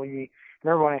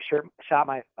 Remember when I shot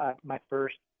my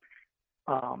first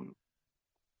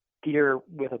deer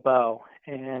with a bow,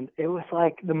 and it was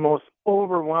like the most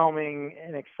overwhelming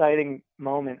and exciting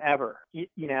moment ever.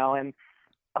 And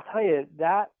I'll tell you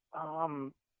that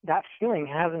that feeling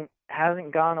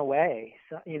hasn't gone away.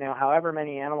 So, however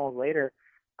many animals later,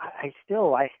 I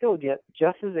still get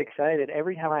just as excited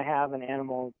every time I have an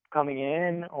animal coming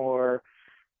in, or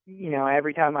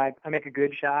every time I make a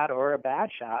good shot or a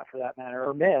bad shot for that matter,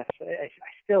 or miss. I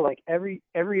still like every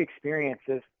experience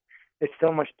is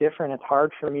so much different. It's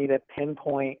hard for me to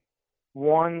pinpoint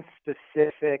one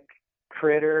specific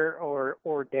critter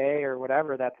or day or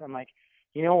whatever. I'm like,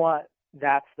 what?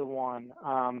 That's the one.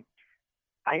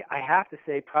 I have to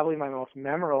say probably my most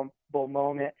memorable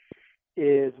moment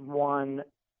is one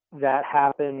that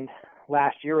happened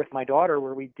last year with my daughter,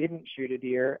 where we didn't shoot a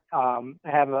deer. I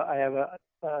have a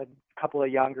couple of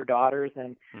younger daughters,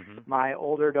 and my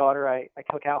older daughter I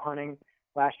took out hunting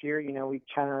last year. We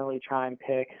generally try and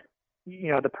pick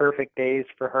the perfect days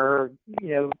for her.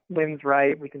 Wind's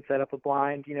right, we can set up a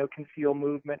blind, conceal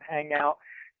movement, hang out,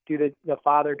 do the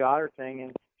father-daughter thing.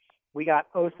 And we got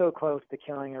so close to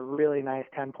killing a really nice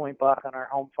 10-point buck on our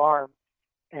home farm.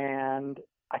 And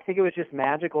I think it was just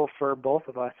magical for both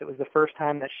of us. It was the first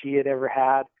time that she had ever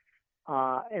had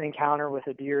an encounter with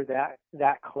a deer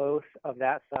that close, of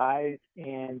that size.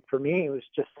 And for me, it was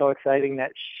just so exciting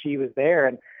that she was there.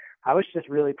 And I was just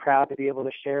really proud to be able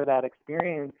to share that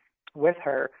experience with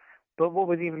her. But what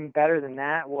was even better than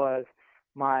that was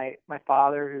my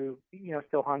father, who,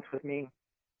 still hunts with me,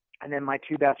 and then my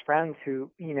two best friends who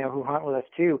hunt with us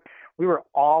too. We were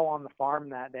all on the farm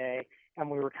that day, and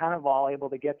we were kind of all able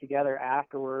to get together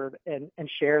afterward and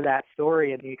share that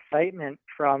story. And the excitement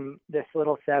from this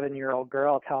little 7-year-old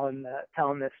girl telling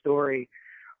this story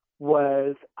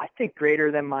was, I think,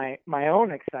 greater than my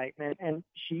own excitement. And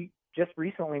she just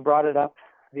recently brought it up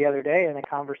the other day in a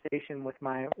conversation with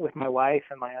my wife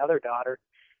and my other daughter.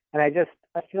 And I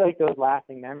feel like those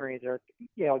lasting memories are,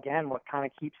 again, what kind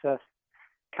of keeps us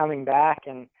coming back.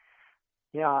 And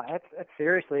it's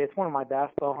seriously, it's one of my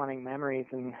best bow hunting memories.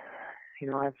 And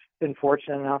I've been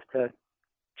fortunate enough to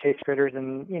chase critters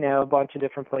in a bunch of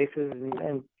different places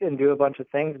and do a bunch of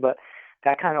things, but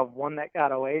that kind of one that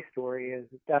got away story is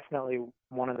definitely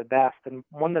one of the best, and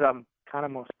one that I'm kind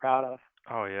of most proud of.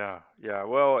 Oh yeah.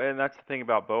 Well, and that's the thing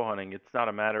about bow hunting. It's not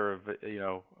a matter of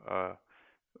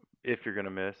if you're going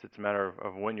to miss. It's a matter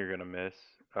of when you're going to miss.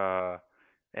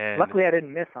 And luckily I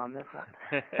didn't miss on this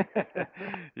one.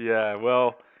 yeah,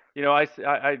 well,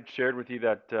 I shared with you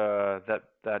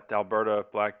that Alberta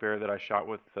black bear that I shot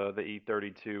with the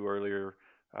E32 earlier,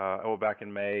 back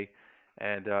in May,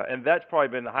 and that's probably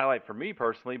been the highlight for me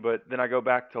personally. But then I go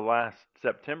back to last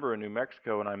September in New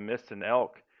Mexico, and I missed an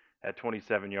elk at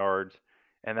 27 yards,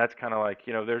 and that's kind of like,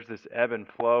 there's this ebb and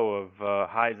flow of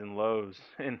highs and lows,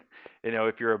 and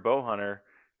if you're a bow hunter,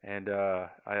 and I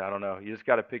don't know, you just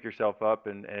got to pick yourself up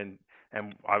and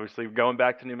obviously going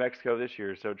back to New Mexico this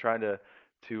year, so trying to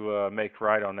make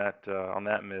right on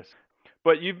that miss.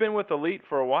 But you've been with Elite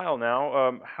for a while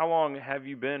now. How long have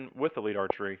you been with Elite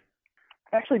Archery?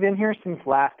 I've actually been here since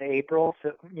last April,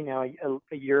 so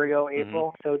a year ago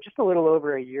April, so just a little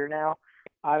over a year now.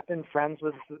 I've been friends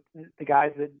with the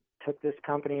guys that took this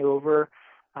company over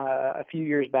a few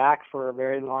years back for a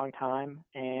very long time,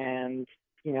 and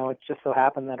it's just so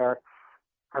happened that our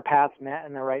paths met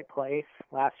in the right place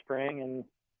last spring, and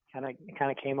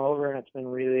kind of came over, and it's been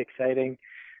really exciting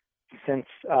since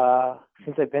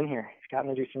I've been here. I've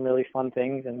gotten to do some really fun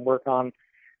things and work on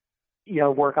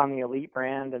the Elite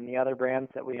brand and the other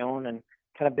brands that we own, and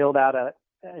kind of build out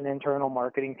an internal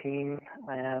marketing team.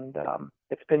 And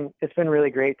it's been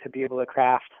really great to be able to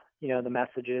craft the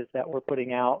messages that we're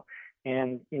putting out.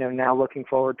 And now looking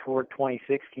forward toward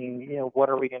 2016, what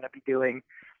are we going to be doing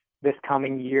this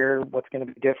coming year? What's going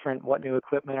to be different? What new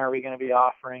equipment are we going to be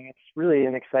offering? It's really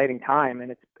an exciting time,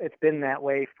 and it's been that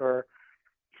way for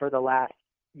the last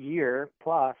year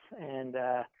plus. And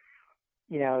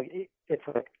it's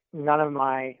like none of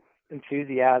my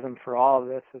enthusiasm for all of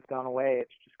this has gone away.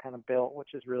 It's just kind of built,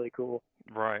 which is really cool.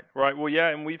 Right. Well, yeah,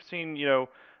 and we've seen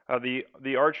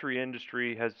the archery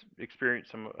industry has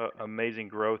experienced some amazing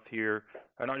growth here,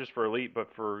 not just for Elite,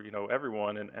 but for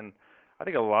everyone, and I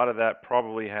think a lot of that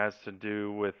probably has to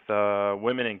do with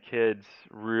women and kids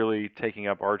really taking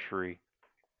up archery.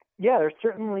 Yeah, there's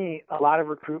certainly a lot of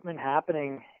recruitment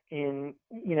happening in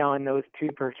those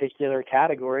two particular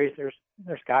categories.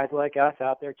 There's guys like us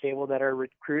out there, Cable, that are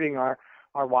recruiting our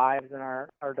wives and our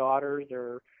daughters,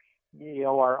 or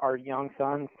our young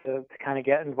sons to kind of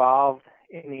get involved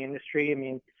in the industry. I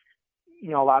mean,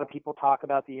 a lot of people talk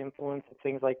about the influence of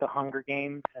things like the Hunger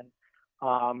Games, and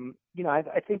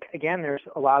I think, again, there's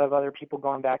a lot of other people,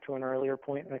 going back to an earlier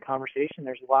point in the conversation,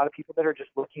 there's a lot of people that are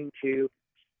just looking to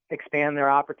expand their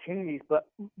opportunities. But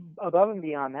above and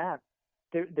beyond that,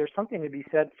 there's something to be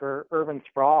said for urban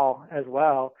sprawl as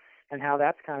well, and how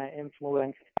that's kind of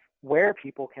influenced where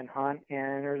people can hunt.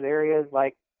 And there's areas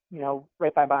like,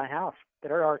 right by my house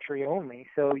that are archery only,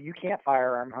 so you can't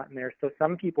firearm hunt in there. So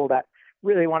some people that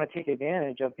really want to take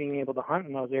advantage of being able to hunt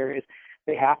in those areas,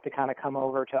 they have to kind of come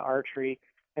over to archery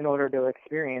in order to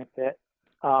experience it,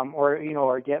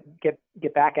 or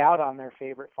get back out on their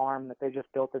favorite farm that they just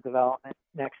built a development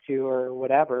next to, or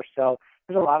whatever. So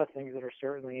there's a lot of things that are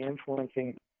certainly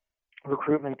influencing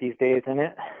recruitment these days. And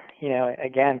it,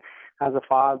 again, as a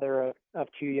father of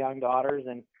two young daughters,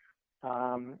 and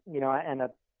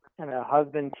and a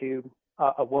husband to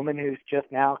a woman who's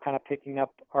just now kind of picking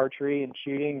up archery and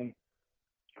shooting and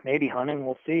maybe hunting,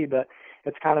 we'll see. But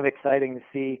it's kind of exciting to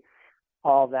see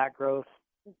all of that growth,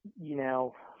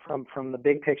 from the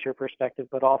big picture perspective,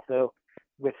 but also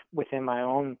within my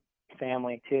own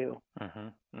family too.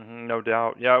 No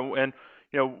doubt. Yeah, and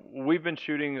we've been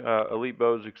shooting Elite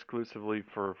bows exclusively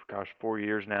for 4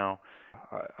 years now.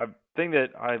 A thing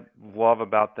that I love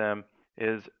about them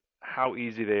is how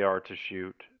easy they are to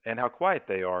shoot and how quiet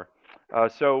they are.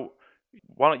 So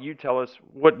why don't you tell us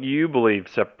what you believe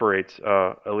separates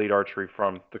Elite archery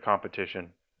from the competition?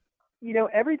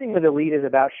 Everything with Elite is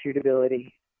about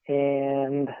shootability,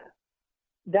 and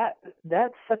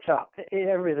that's such a,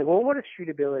 everything. Well, what does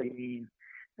shootability mean?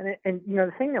 And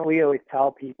the thing that we always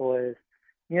tell people is,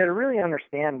 to really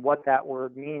understand what that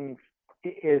word means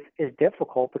is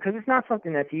difficult, because it's not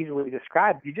something that's easily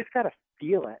described. You just got to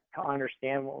feel it to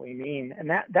understand what we mean. And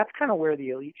that's kind of where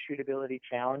the Elite Shootability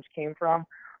Challenge came from.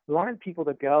 We wanted people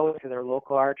to go to their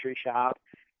local archery shop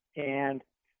and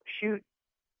shoot,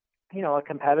 a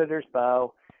competitor's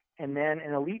bow and then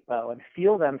an Elite bow, and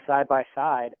feel them side by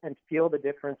side and feel the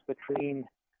difference between,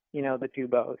 the two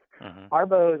bows. Our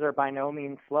bows are by no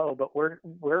means slow, but we're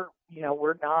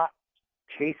not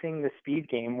chasing the speed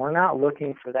game. We're not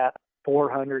looking for that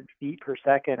 400 feet per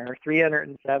second or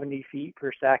 370 feet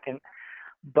per second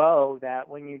bow that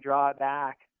when you draw it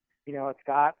back, it's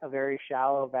got a very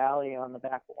shallow valley on the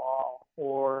back wall,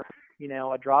 or,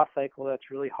 a draw cycle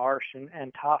that's really harsh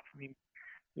and tough. I mean,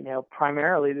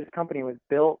 primarily this company was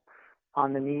built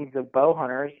on the needs of bow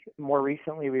hunters. More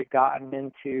recently, we've gotten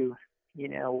into,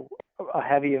 a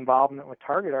heavy involvement with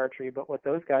target archery, but what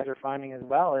those guys are finding as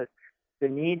well is the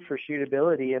need for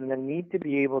shootability and the need to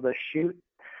be able to shoot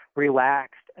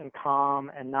relaxed and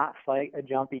calm and not fight a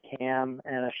jumpy cam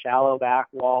and a shallow back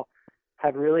wall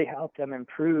have really helped them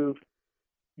improve,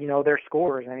 their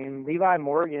scores. I mean, Levi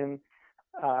Morgan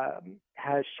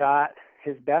has shot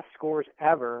his best scores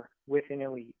ever with an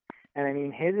elite. And I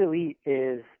mean, his elite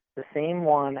is the same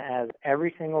one as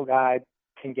every single guy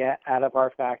can get out of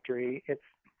our factory. It's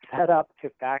set up to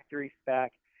factory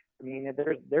spec. I mean,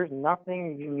 there's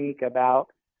nothing unique about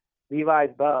Levi's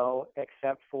bow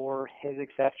except for his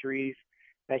accessories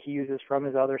that he uses from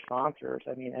his other sponsors.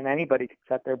 I mean, and anybody could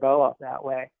set their bow up that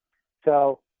way.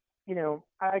 So,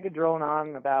 I could drone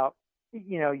on about,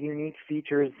 unique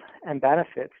features and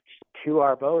benefits to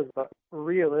our bows, but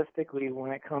realistically,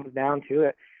 when it comes down to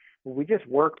it, we just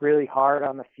work really hard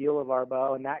on the feel of our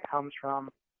bow, and that comes from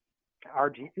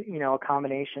our, a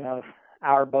combination of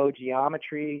our bow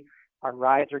geometry, our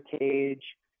riser cage,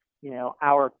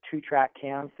 our 2-track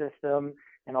cam system,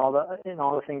 and all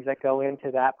the things that go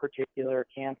into that particular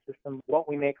cam system, what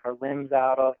we make our limbs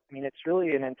out of. I mean, it's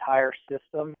really an entire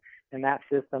system, and that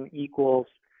system equals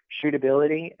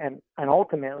shootability, and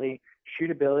ultimately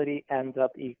shootability ends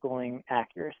up equaling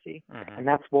accuracy. Mm-hmm. And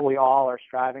that's what we all are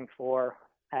striving for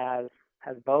as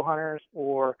bow hunters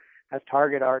or as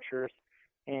target archers.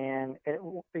 And as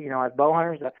bow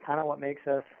hunters, that's kind of what makes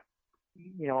us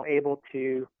able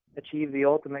to achieve the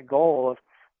ultimate goal of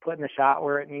putting the shot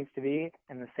where it needs to be,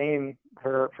 and the same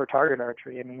for target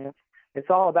archery. I mean, it's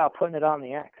all about putting it on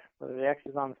the X, whether the X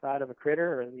is on the side of a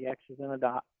critter or the X is in a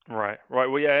dot. Right.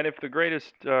 Well, yeah, and if the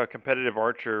greatest competitive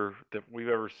archer that we've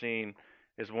ever seen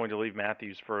is willing to leave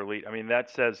Matthews for elite, I mean, that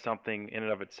says something in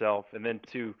and of itself. And then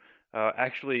to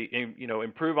actually,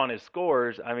 improve on his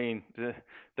scores, I mean,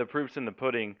 the proof's in the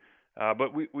pudding.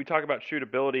 But we talk about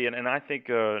shootability, and I think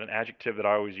an adjective that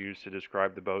I always use to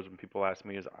describe the bows when people ask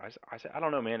me is, I say, I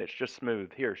don't know, man, it's just smooth.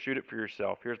 Here, shoot it for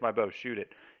yourself. Here's my bow, shoot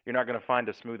it. You're not going to find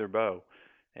a smoother bow.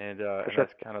 And Sure.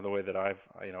 that's kind of the way that I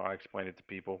explain it to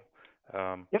people.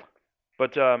 Yep.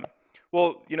 But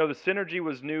well, the Synergy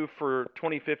was new for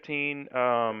 2015.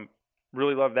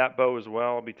 Really love that bow as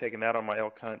well. I'll be taking that on my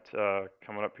elk hunt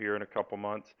coming up here in a couple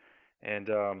months. And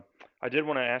I did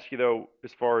want to ask you though,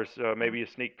 as far as maybe a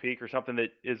sneak peek or something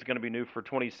that is going to be new for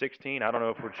 2016. I don't know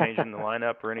if we're changing the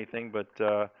lineup or anything, but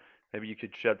maybe you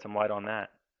could shed some light on that.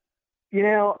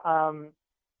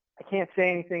 I can't say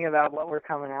anything about what we're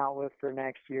coming out with for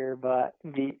next year, but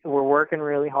we're working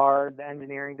really hard. The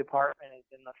engineering department is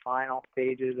in the final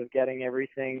stages of getting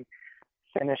everything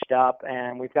finished up,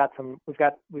 and we've got some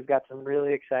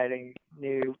really exciting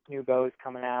new bows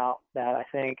coming out that I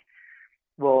think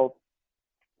will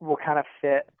kind of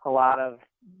fit a lot of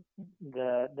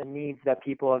the needs that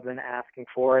people have been asking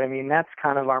for. I mean, that's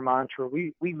kind of our mantra.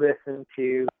 We listen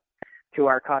to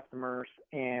our customers,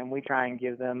 and we try and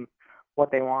give them what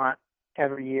they want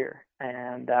every year,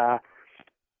 and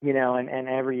and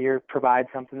every year provide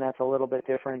something that's a little bit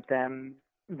different than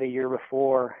the year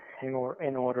before in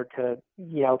order to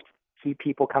keep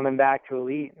people coming back to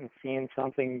Elite and seeing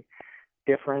something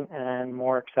different and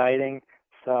more exciting.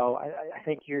 So I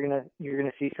think you're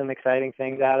gonna see some exciting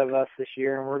things out of us this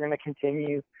year, and we're gonna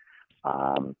continue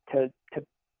to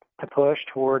push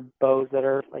toward bows that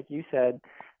are, like you said,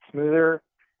 smoother,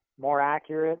 more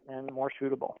accurate, and more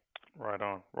shootable. Right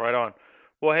on.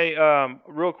 Well, hey,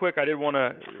 real quick, I did want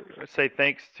to say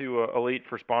thanks to Elite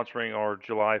for sponsoring our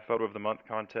July Photo of the Month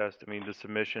contest. I mean, the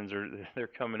submissions they're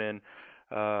coming in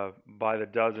by the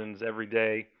dozens every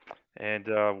day, and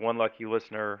one lucky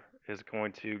listener is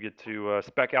going to get to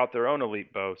spec out their own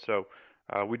Elite bow. So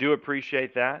we do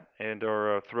appreciate that, and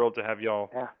are thrilled to have y'all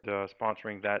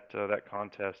sponsoring that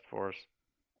contest for us.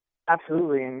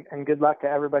 Absolutely, and good luck to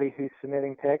everybody who's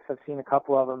submitting picks. I've seen a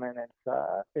couple of them, and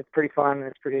it's pretty fun and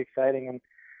it's pretty exciting, and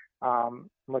I'm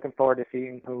looking forward to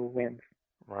seeing who wins.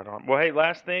 Right on. Well, hey,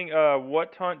 last thing,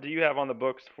 what hunt do you have on the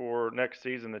books for next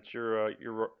season that you're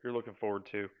looking forward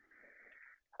to?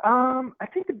 I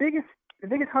think the biggest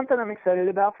hunt that I'm excited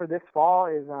about for this fall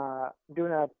is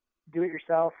doing a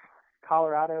do-it-yourself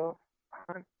Colorado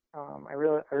hunt. I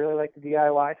really like the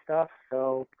DIY stuff,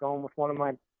 so going with one of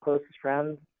my closest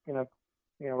friends,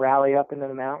 rally up into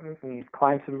the mountains and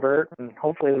climb some vert and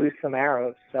hopefully lose some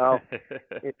arrows. So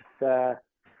it's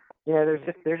there's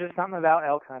just something about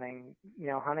elk hunting.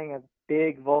 Hunting a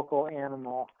big vocal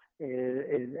animal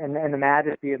is and the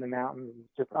majesty of the mountains is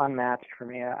just unmatched for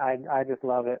me. I just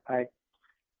love it. I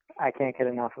can't get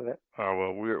enough of it. Oh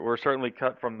well, we're certainly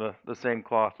cut from the same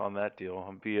cloth on that deal.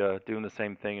 I'll be doing the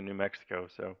same thing in New Mexico.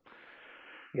 So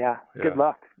Yeah. Good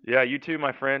luck. Yeah, you too,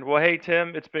 my friend. Well, hey,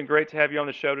 Tim, it's been great to have you on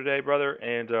the show today, brother,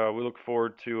 and we look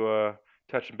forward to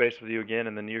touching base with you again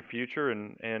in the near future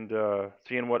and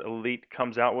seeing what Elite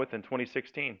comes out with in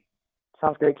 2016.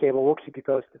 Sounds great, Cable. We'll keep you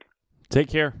posted. Take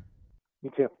care.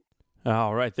 You too.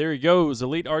 All right, there he goes,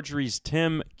 Elite Archery's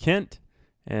Tim Kent.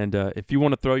 And if you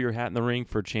want to throw your hat in the ring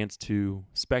for a chance to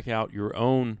spec out your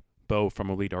own bow from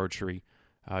Elite Archery,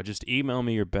 just email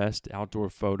me your best outdoor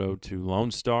photo to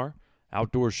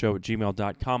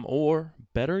LoneStarOutdoorShow@gmail.com, or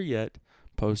better yet,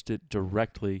 post it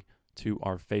directly to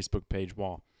our Facebook page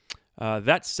wall.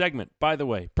 That segment, by the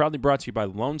way, proudly brought to you by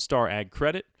Lone Star Ag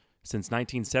Credit. Since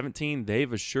 1917,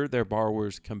 they've assured their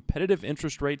borrowers competitive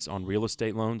interest rates on real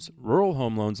estate loans, rural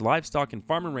home loans, livestock, and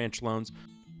farm and ranch loans.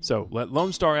 So let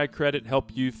Lone Star Ag Credit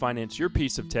help you finance your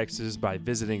piece of Texas by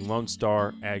visiting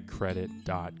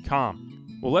LoneStarAgCredit.com.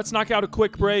 Well, let's knock out a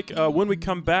quick break. When we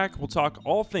come back, we'll talk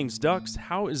all things ducks.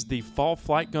 How is the fall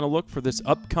flight going to look for this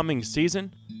upcoming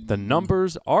season? The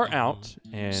numbers are out,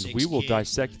 and we will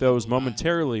dissect those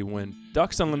momentarily when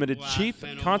Ducks Unlimited Chief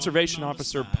Conservation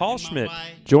Officer Paul Schmidt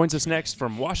joins us next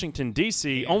from Washington,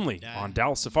 D.C., only on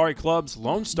Dallas Safari Club's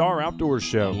Lone Star Outdoors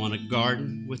Show. I want a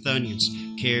garden with onions,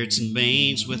 carrots, and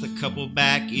beans, with a couple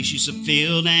back issues of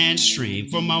field and stream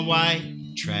for my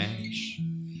white trash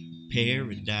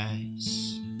paradise.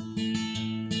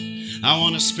 I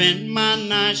want to spend my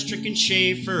nights drinking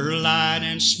Schaefer Light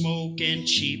and smoking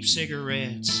cheap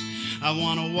cigarettes. I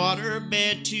want a water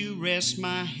bed to rest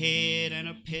my head and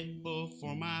a pit bull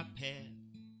for my pet.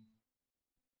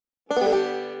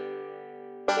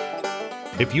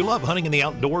 If you love hunting in the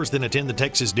outdoors, then attend the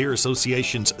Texas Deer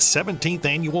Association's 17th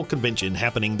annual convention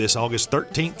happening this August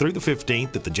 13th through the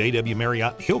 15th at the JW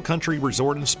Marriott Hill Country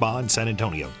Resort and Spa in San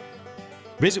Antonio.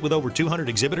 Visit with over 200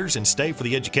 exhibitors and stay for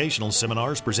the educational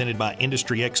seminars presented by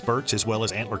industry experts, as well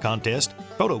as antler contest,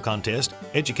 photo contest,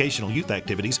 educational youth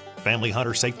activities, family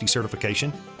hunter safety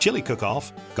certification, chili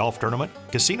cook-off, golf tournament,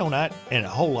 casino night, and a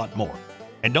whole lot more.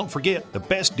 And don't forget the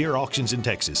best deer auctions in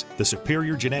Texas, the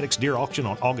Superior Genetics Deer Auction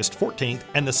on August 14th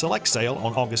and the Select Sale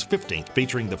on August 15th,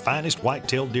 featuring the finest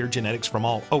white-tailed deer genetics from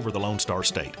all over the Lone Star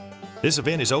State. This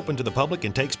event is open to the public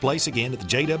and takes place again at the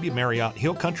JW Marriott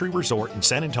Hill Country Resort in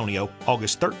San Antonio,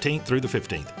 August 13th through the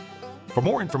 15th. For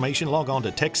more information, log on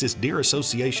to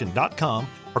TexasDeerAssociation.com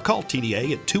or call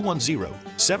TDA at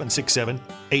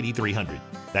 210-767-8300.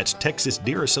 That's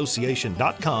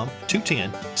TexasDeerAssociation.com,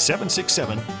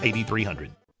 210-767-8300.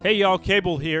 Hey y'all,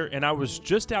 Cable here, and I was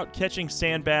just out catching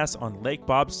sand bass on Lake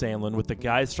Bob Sandlin with the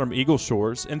guys from Eagle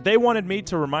Shores, and they wanted me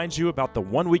to remind you about the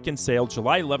one-weekend sale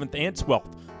July 11th and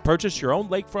 12th. Purchase your own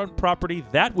lakefront property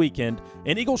that weekend,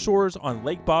 and Eagle Shores on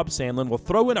Lake Bob Sandlin will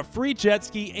throw in a free jet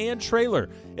ski and trailer.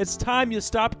 It's time you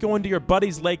stopped going to your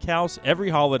buddy's lake house every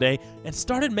holiday and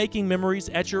started making memories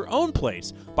at your own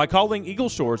place by calling Eagle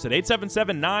Shores at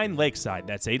 877-9-LAKESIDE.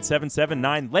 That's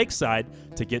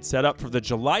 877-9-LAKESIDE to get set up for the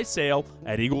July sale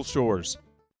at Eagle Shores.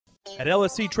 At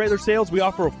LSC Trailer Sales, we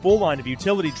offer a full line of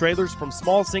utility trailers, from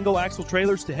small single-axle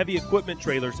trailers to heavy equipment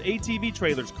trailers, ATV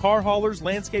trailers, car haulers,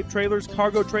 landscape trailers,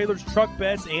 cargo trailers, truck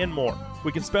beds, and more.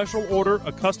 We can special order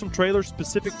a custom trailer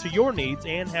specific to your needs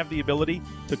and have the ability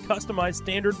to customize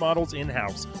standard models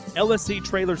in-house. LSC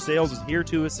Trailer Sales is here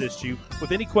to assist you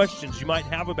with any questions you might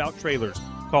have about trailers.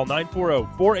 Call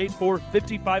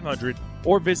 940-484-5500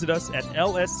 or visit us at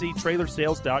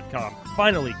lsctrailersales.com.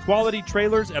 Finally, quality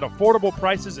trailers at affordable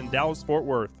prices in Dallas-Fort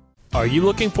Worth. Are you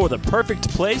looking for the perfect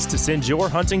place to send your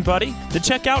hunting buddy? Then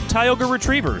check out Tioga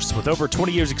Retrievers. With over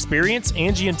 20 years experience,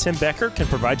 Angie and Tim Becker can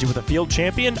provide you with a field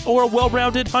champion or a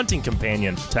well-rounded hunting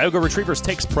companion. Tioga Retrievers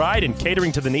takes pride in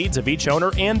catering to the needs of each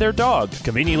owner and their dog.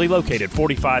 Conveniently located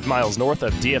 45 miles north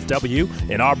of DFW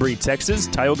in Aubrey, Texas,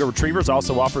 Tioga Retrievers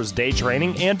also offers day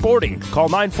training and boarding. Call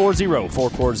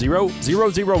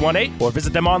 940-440-0018 or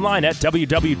visit them online at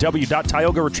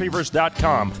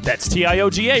www.tiogaretrievers.com. That's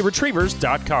TIOGA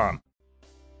Retrievers.com.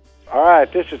 All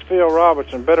right, this is Phil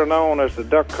Robertson, better known as the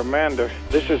Duck Commander.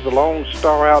 This is the Lone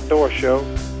Star Outdoor Show.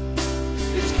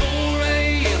 It's 4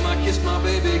 a.m. I kiss my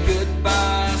baby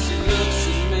goodbye. She looks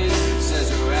at me,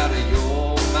 says you're out of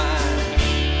your mind,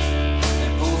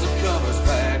 and pulls the covers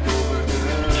back over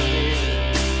her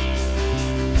head.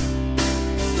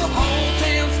 The whole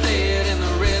town's dead and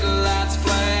the red lights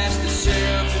flash. The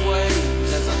sheriff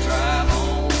waves as I drive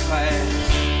on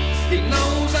past. He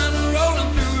knows I'm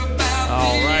rolling through.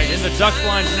 All right, in the Duck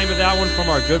Blind, the name of that one from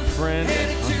our good friend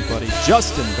and hunting buddy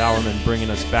Justin Bowerman, bringing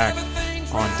us back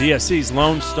on DSC's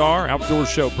Lone Star Outdoor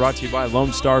Show, brought to you by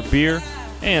Lone Star Beer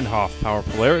and Hoff Power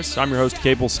Polaris. I'm your host,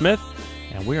 Cable Smith,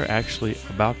 and we are actually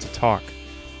about to talk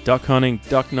duck hunting,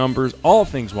 duck numbers, all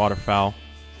things waterfowl.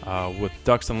 with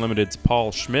Ducks Unlimited's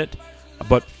Paul Schmidt.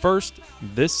 But first,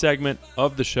 this segment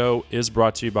of the show is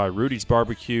brought to you by Rudy's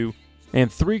Barbecue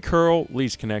and 3 Kroll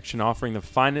Lease Connection, offering the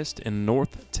finest in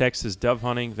North Texas dove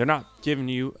hunting. They're not giving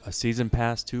you a season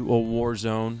pass to a war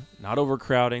zone, not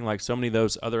overcrowding like so many of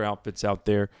those other outfits out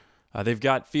there. They've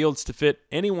got fields to fit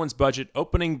anyone's budget.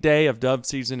 Opening day of dove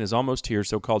season is almost here,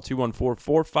 so call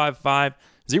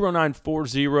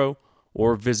 214-455-0940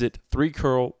 or visit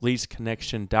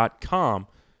 3KrollLeaseConnection.com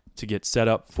to get set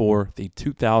up for the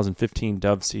 2015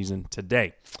 dove season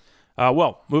today.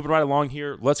 Well, moving right along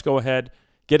here, let's go ahead,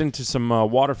 get into some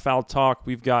waterfowl talk.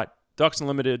 We've got Ducks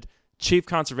Unlimited Chief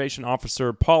Conservation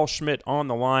Officer Paul Schmidt on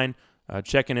the line,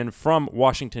 checking in from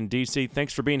Washington, D.C.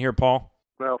 Thanks for being here, Paul.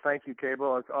 Well, thank you,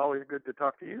 Cable. It's always good to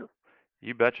talk to you.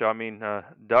 You betcha. I mean,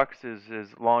 ducks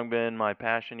has long been my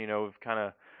passion. You know, we've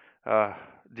kind of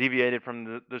deviated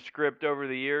from the script over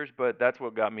the years, but that's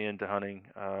what got me into hunting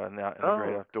in the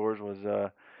great outdoors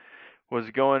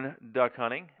was going duck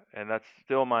hunting, and that's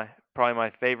still probably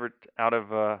my favorite out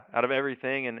of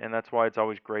everything, and that's why it's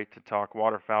always great to talk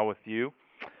waterfowl with you.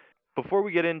 Before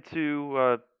we get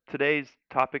into today's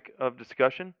topic of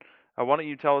discussion, why don't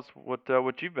you tell us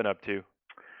what you've been up to?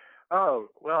 Oh,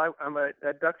 well, I'm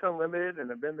at Ducks Unlimited,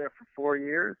 and I've been there for 4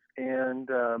 years, and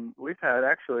we've had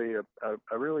actually a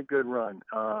really good run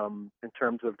in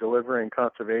terms of delivering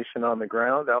conservation on the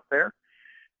ground out there.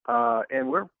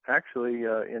 And we're actually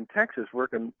in Texas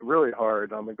working really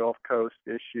hard on the Gulf Coast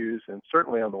issues and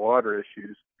certainly on the water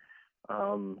issues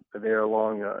there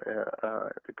along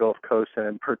the Gulf Coast and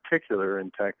in particular in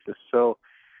Texas. So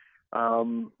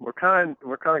we're kind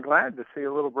of glad to see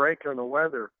a little break in the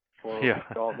weather for us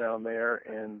all down there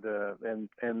and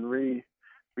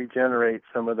regenerate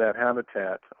some of that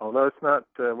habitat. Although it's not,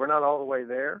 we're not all the way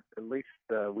there. At least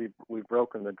we've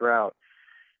broken the drought.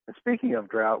 And speaking of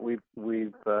drought, we've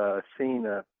seen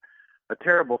a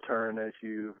terrible turn, as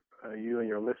you and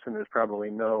your listeners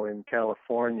probably know, in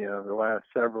California. The last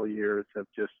several years have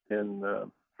just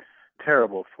been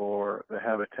terrible for the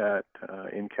habitat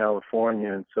in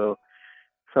California, and so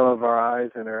some of our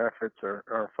eyes and our efforts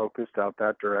are focused out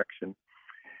that direction.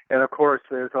 And of course,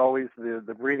 there's always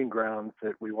the breeding grounds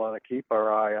that we want to keep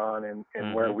our eye on, and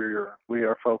where we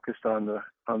are focused on the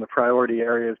priority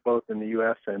areas, both in the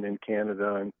U.S. and in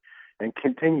Canada, and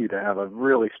continue to have a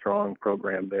really strong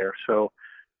program there. So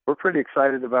we're pretty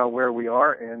excited about where we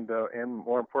are, and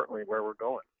more importantly, where we're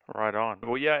going. Right on.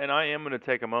 Well, yeah, and I am going to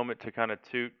take a moment to kind of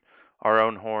toot our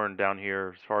own horn down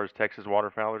here as far as Texas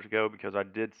waterfowlers go, because I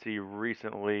did see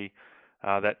recently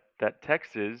that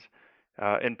Texas,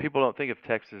 and people don't think of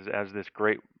Texas as this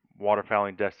great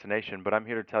waterfowling destination, but I'm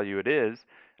here to tell you it is.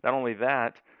 Not only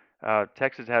that,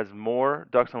 Texas has more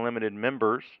Ducks Unlimited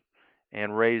members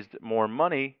and raised more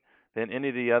money than any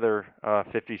of the other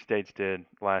 50 states did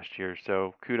last year.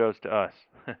 So kudos to us.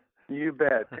 You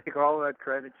bet. Take all that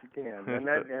credit you can.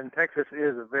 And Texas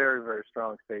is a very, very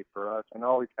strong state for us, and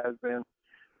always has been.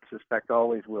 I suspect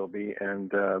always will be.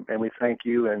 And we thank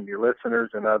you and your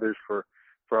listeners and others for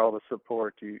all the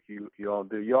support you all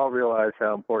do. You all realize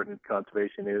how important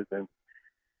conservation is,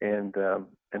 and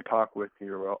talk with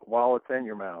your wallets and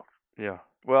your mouth. Yeah.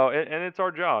 Well, and it's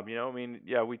our job, you know. I mean,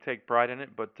 yeah, we take pride in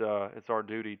it, but it's our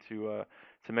duty to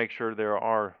make sure there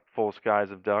are full skies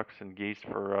of ducks and geese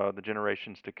for the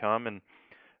generations to come, and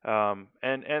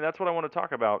that's what I want to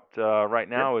talk about right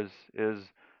now. Is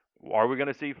are we going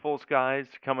to see full skies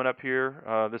coming up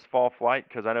here this fall flight?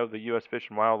 Because I know the U.S. Fish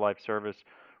and Wildlife Service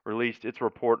released its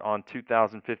report on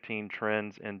 2015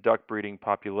 trends in duck breeding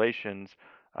populations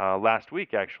last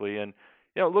week, actually, and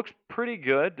it looks pretty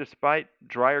good despite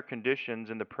drier conditions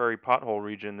in the prairie pothole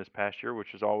region this past year,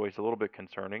 which is always a little bit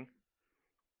concerning.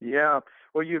 Yeah,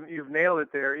 well, you've nailed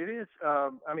it there. It is.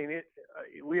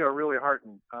 We are really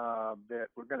heartened that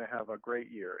we're going to have a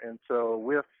great year, and so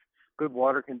with good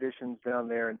water conditions down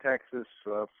there in Texas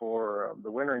for the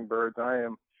wintering birds, I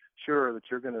am sure that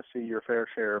you're going to see your fair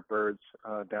share of birds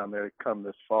down there come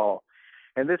this fall.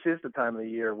 And this is the time of the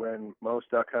year when most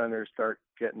duck hunters start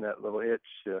getting that little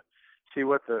itch to see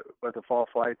what the fall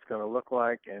flight's going to look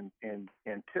like, and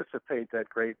anticipate that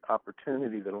great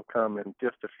opportunity that'll come in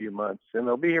just a few months, and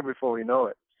they'll be here before we know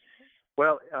it.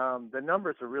 Well, the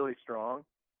numbers are really strong.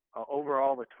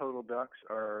 Overall, the total ducks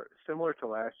are similar to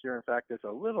last year. In fact, there's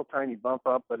a little tiny bump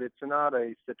up, but it's not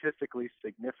a statistically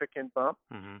significant bump.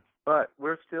 Mm-hmm. But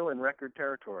we're still in record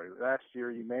territory. Last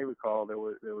year, you may recall, there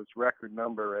was record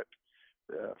number at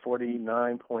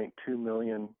 49.2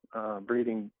 million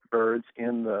breeding birds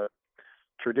in the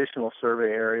traditional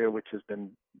survey area, which has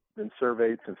been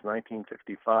surveyed since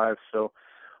 1955. So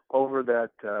over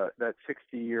that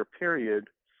 60-year period,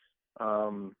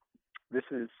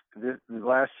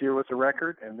 last year was a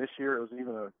record, and this year it was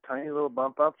even a tiny little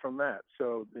bump up from that.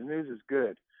 So the news is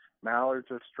good.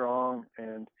 Mallards are strong,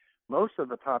 and most of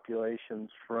the populations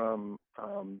from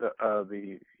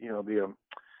the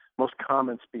most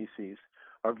common species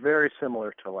are very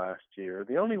similar to last year.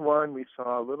 The only one we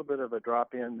saw a little bit of a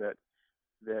drop in that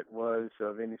was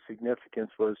of any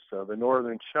significance was the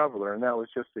northern shoveler, and that was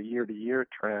just a year-to-year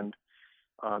trend.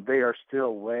 They are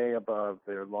still way above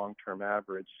their long-term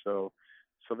average, so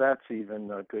that's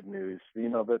even good news.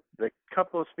 The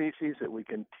couple of species that we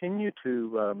continue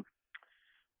to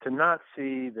not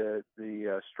see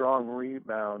the strong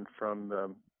rebound from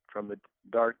the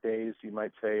dark days, you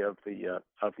might say, of the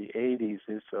 80s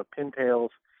is pintails,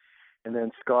 and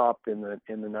then scaup in the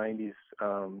 90s.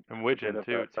 And widgeon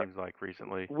too. It seems like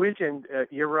recently. Widgeon,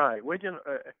 you're right. Widgeon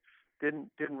didn't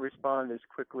respond as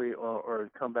quickly or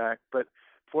come back, but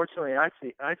fortunately, I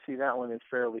see that one as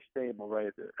fairly stable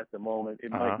right at the moment.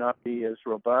 It might not be as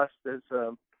robust as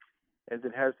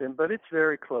it has been, but it's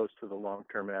very close to the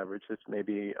long-term average. It's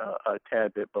maybe a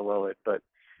tad bit below it, but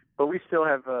we still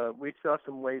have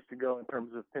some ways to go in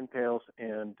terms of pintails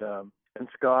and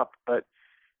scaup. But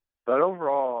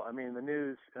overall, I mean, the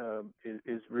news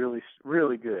is really,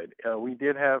 really good. We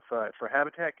did have for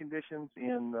habitat conditions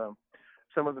in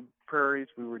some of the prairies,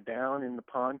 we were down in the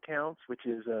pond counts, which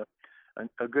is a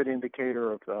good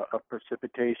indicator of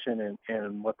precipitation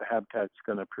and what the habitat's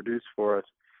going to produce for us.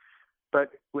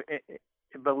 But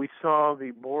we saw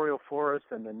the boreal forest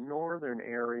and the northern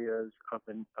areas of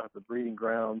the breeding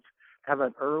grounds have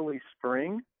an early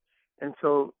spring, and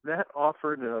so that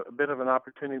offered a bit of an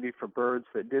opportunity for birds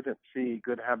that didn't see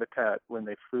good habitat when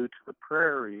they flew to the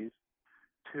prairies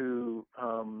to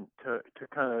kind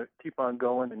of keep on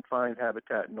going and find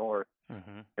habitat north.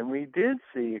 Mm-hmm. And we did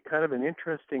see kind of an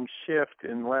interesting shift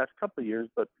in the last couple of years,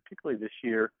 but particularly this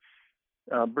year,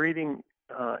 breeding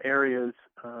areas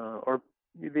or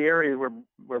the area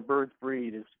where birds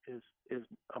breed is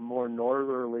a more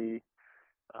northerly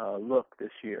look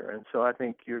this year. And so I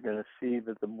think you're going to see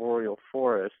that the boreal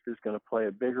forest is going to play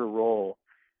a bigger role,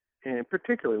 and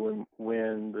particularly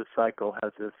when the cycle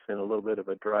has us in a little bit of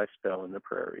a dry spell in the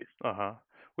prairies. Uh-huh.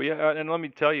 Well, yeah, and let me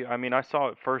tell you, I mean, I saw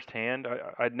it firsthand.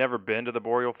 I'd never been to the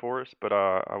boreal forest, but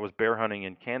I was bear hunting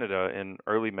in Canada in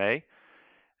early May,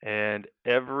 and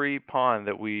every pond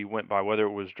that we went by, whether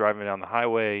it was driving down the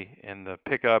highway in the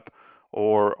pickup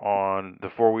or on the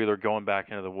four-wheeler going back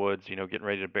into the woods, getting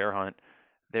ready to bear hunt,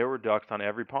 there were ducks on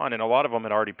every pond, and a lot of them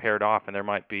had already paired off, and there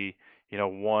might be,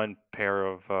 one pair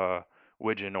of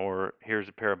widgeon, or here's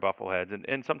a pair of buffleheads,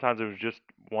 and sometimes it was just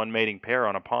one mating pair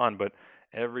on a pond, but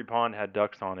every pond had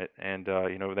ducks on it, and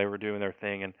they were doing their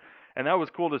thing, and that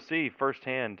was cool to see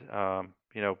firsthand.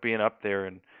 Being up there,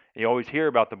 and you always hear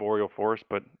about the boreal forest,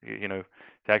 but to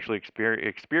actually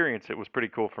experience it was pretty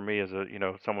cool for me as a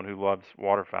someone who loves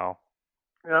waterfowl.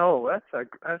 Oh, that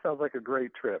sounds like a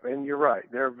great trip. And you're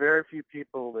right. There are very few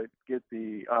people that get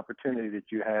the opportunity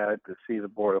that you had to see the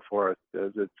boreal forest,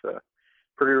 as it's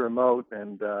pretty remote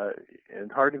and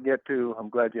hard to get to. I'm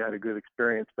glad you had a good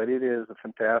experience, but it is a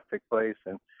fantastic place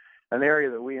and an area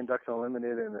that we in Ducks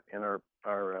Unlimited and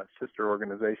our sister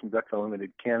organization, Ducks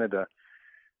Unlimited Canada,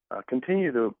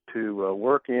 continue to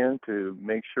work in to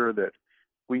make sure that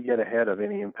we get ahead of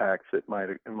any impacts that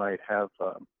might have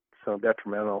some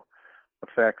detrimental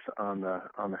effects on the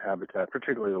habitat,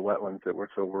 particularly the wetlands that we're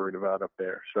so worried about up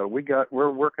there. So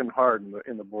we're working hard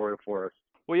in the boreal forest.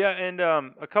 Well, yeah, and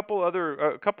a couple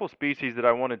of species that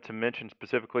I wanted to mention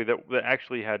specifically that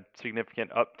actually had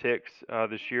significant upticks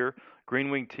this year.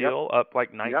 Green-winged teal up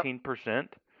like 19%.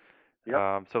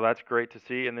 Yep. So that's great to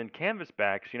see. And then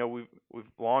canvasbacks, we've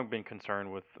long been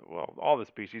concerned with all the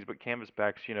species, but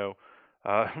canvasbacks,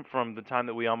 from the time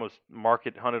that we almost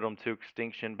market hunted them to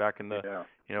extinction back in the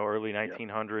early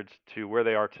 1900s to where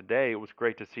they are today, it was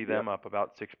great to see them up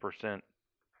about 6%.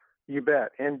 You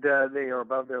bet, and they are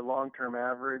above their long-term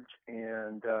average,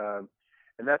 and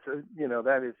that's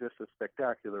that is just a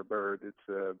spectacular bird.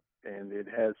 It's and it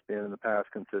has been in the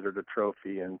past considered a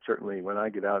trophy, and certainly when I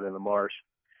get out in the marsh,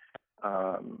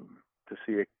 to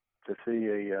see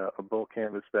a bull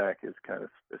canvasback is kind of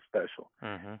special.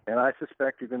 Mm-hmm. And I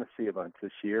suspect you're going to see a bunch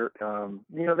this year.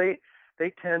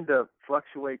 They tend to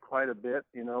fluctuate quite a bit,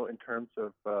 in terms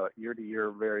of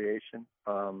year-to-year variation.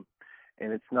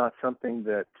 And it's not something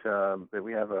that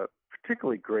we have a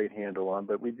particularly great handle on,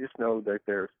 but we just know that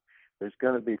there's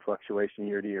going to be fluctuation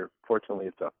year to year. Fortunately,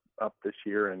 it's up this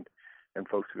year, and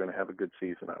folks are going to have a good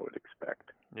season, I would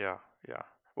expect. Yeah.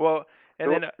 Well, and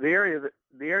so then the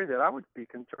area that I would be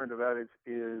concerned about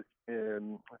is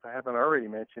if I haven't already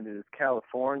mentioned, is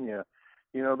California.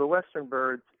 The western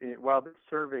birds, while this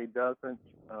survey doesn't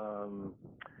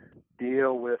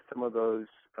deal with some of those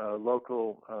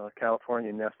local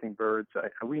California nesting birds,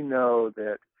 we know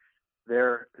that they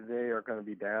are going to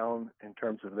be down in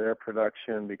terms of their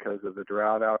production because of the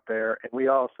drought out there. And we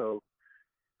also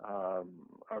are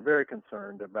very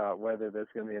concerned about whether there's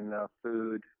going to be enough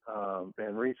food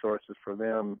and resources for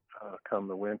them come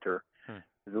the winter.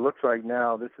 It looks like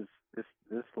now this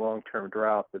long-term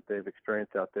drought that they've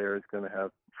experienced out there is going to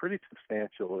have pretty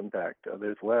substantial impact.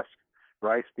 There's less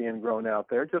rice being grown out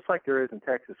there, just like there is in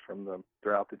Texas from the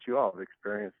drought that you all have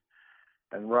experienced.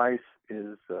 And rice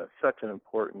is such an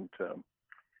important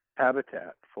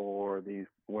habitat for these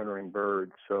wintering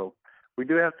birds. So we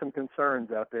do have some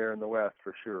concerns out there in the West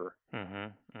for sure.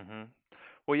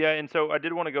 Well, yeah, and so I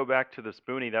did want to go back to the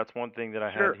spoonie. That's one thing that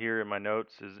I Sure. had here in my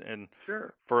notes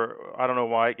Sure. I don't know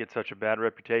why it gets such a bad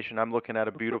reputation. I'm looking at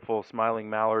a beautiful smiling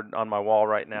mallard on my wall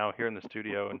right now here in the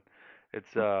studio, and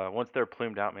it's once they're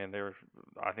plumed out, man, they're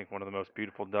I think one of the most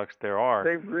beautiful ducks there are.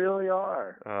 They really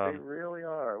are. They really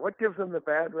are. What gives them the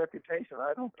bad reputation?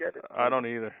 I don't get it. I don't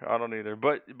either.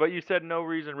 But you said no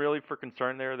reason really for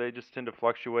concern there. They just tend to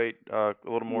fluctuate a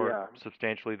little more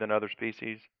substantially than other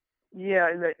species. Yeah,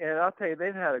 and I'll tell you,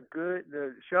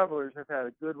 the shovelers have had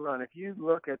a good run. If you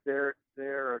look at their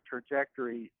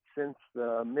trajectory since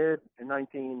the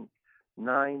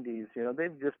mid-1990s,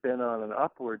 they've just been on an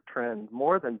upward trend,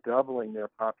 more than doubling their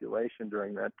population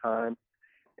during that time.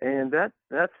 And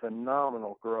that's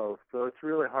phenomenal growth. So it's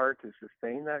really hard to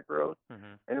sustain that growth.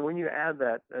 And when you add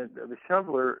that, the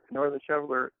northern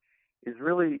shoveler, is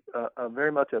really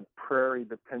very much a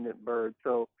prairie-dependent bird.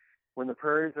 So when the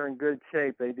prairies are in good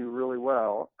shape, they do really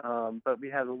well. But we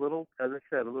had a little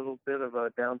bit of a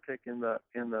downtick in the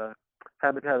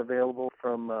habitat available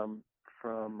from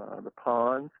the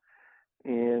ponds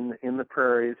in the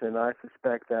prairies, and I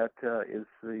suspect that is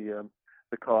the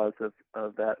cause of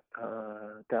that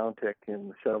downtick in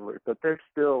the shovelers. But they're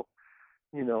still,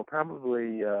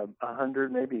 probably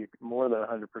 100, maybe more than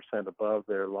 100% above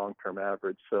their long-term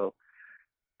average. So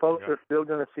folks are still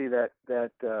going to see that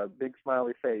big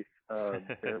smiley face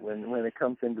when it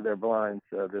comes into their blinds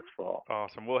this fall.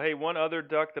 Awesome. Well, hey, one other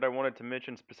duck that I wanted to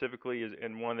mention specifically is,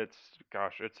 and one that's,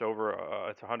 it's over,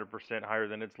 it's 100% higher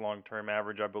than its long-term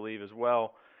average, I believe, as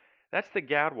well. That's the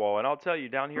gadwall. And I'll tell you,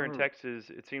 down here in Texas,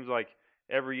 it seems like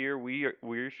every year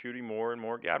we're shooting more and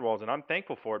more gadwalls, and I'm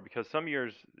thankful for it because some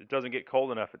years it doesn't get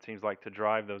cold enough, it seems like, to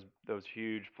drive those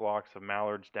huge flocks of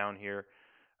mallards down here.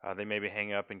 They maybe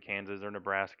hang up in Kansas or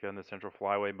Nebraska in the Central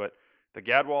Flyway, but the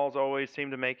gadwalls always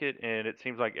seem to make it, and it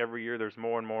seems like every year there's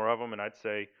more and more of them. And I'd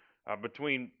say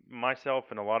between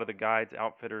myself and a lot of the guides,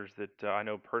 outfitters that I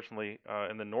know personally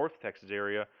in the North Texas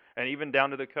area, and even down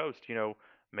to the coast,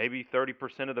 maybe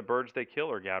 30% of the birds they kill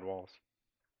are gadwalls.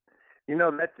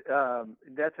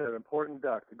 That's an important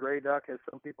duck. The gray duck, as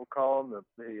some people call them,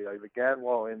 the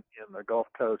gadwall in the Gulf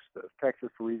Coast,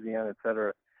 Texas, Louisiana, et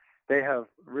cetera. They have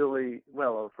really,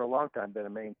 for a long time, been a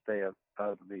mainstay of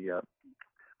the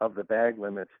bag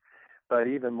limits, but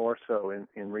even more so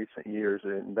in recent years.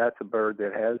 And that's a bird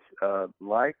that has,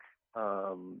 like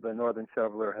the northern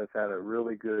shoveler, has had a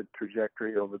really good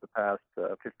trajectory over the past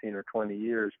 15 or 20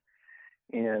 years,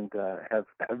 and have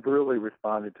really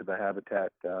responded to the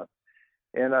habitat.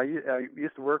 And I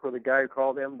used to work with a guy who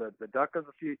called him the duck of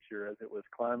the future, as it was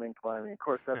climbing. Of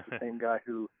course, that's the same guy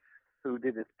who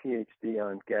did his PhD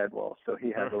on gadwall, so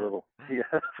he had a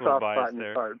soft spot in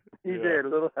his heart. He did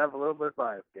have a little bit of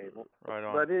bias, Gable. Right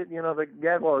on. But the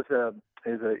gadwall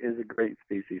is a great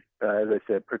species, as I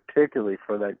said, particularly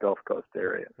for that Gulf Coast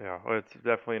area. Yeah, well, it's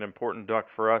definitely an important duck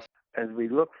for us. As we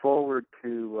look forward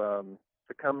to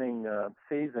the coming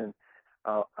season,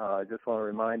 I just want to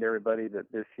remind everybody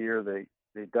that this year the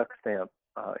duck stamp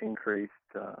increased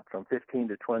from $15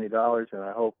 to $20, and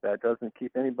I hope that doesn't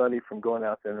keep anybody from going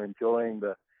out there and enjoying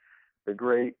the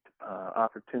great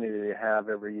opportunity they have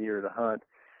every year to hunt.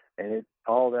 And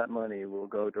all that money will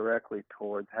go directly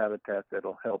towards habitat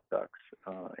that'll help ducks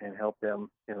and help them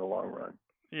in the long run.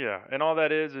 Yeah, and all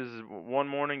that is one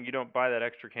morning you don't buy that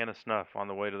extra can of snuff on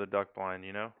the way to the duck blind,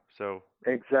 So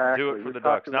exactly. Do it for we the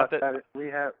ducks. Not that we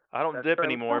have. I don't dip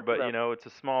anymore, but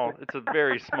it's a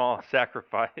very small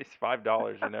sacrifice,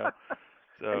 $5,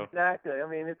 So exactly. I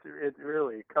mean, it's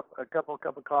really a couple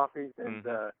cup of coffees,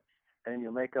 and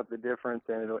you'll make up the difference.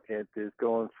 And it is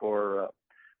going for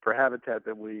habitat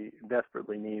that we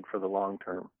desperately need for the long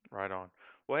term. Right on.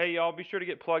 Well, hey, y'all, be sure to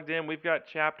get plugged in. We've got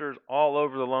chapters all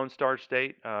over the Lone Star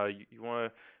State. You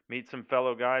want to meet some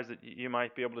fellow guys that you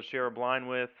might be able to share a blind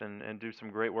with and do some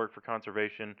great work for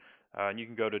conservation. and you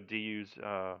can go to DU's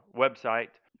website.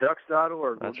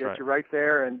 Ducks.org. We'll get you right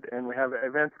there, and we have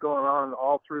events going on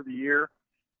all through the year,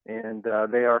 and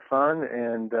they are fun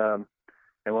and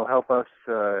will help us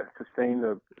sustain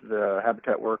the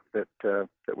habitat work that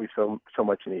we so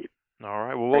much need. All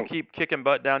right. Well, we'll keep kicking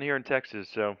butt down here in Texas,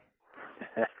 so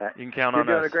you can count on us.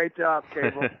 You're doing a great job,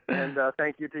 Cable, and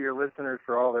thank you to your listeners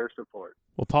for all their support.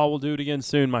 Well, Paul, we'll do it again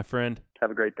soon, my friend.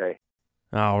 Have a great day.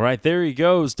 All right, there he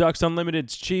goes, Ducks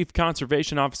Unlimited's Chief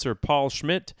Conservation Officer Paul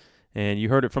Schmidt, and you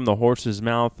heard it from the horse's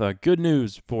mouth. Good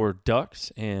news for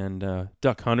ducks and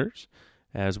duck hunters,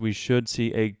 as we should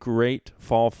see a great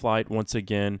fall flight once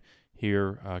again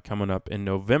here coming up in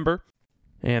November.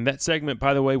 And that segment,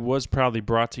 by the way, was proudly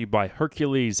brought to you by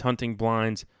Hercules Hunting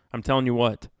Blinds. I'm telling you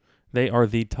what, they are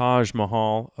the Taj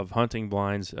Mahal of hunting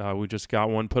blinds. We just got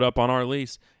one put up on our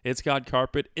lease. It's got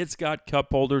carpet, it's got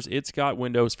cup holders, it's got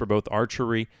windows for both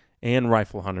archery and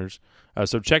rifle hunters.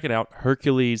 So check it out,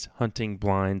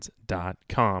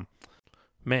 HerculesHuntingBlinds.com.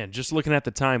 Man, just looking at the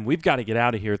time, we've got to get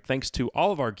out of here. Thanks to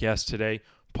all of our guests today,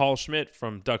 Paul Schmidt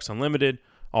from Ducks Unlimited,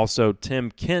 also Tim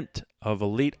Kent of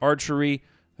Elite Archery,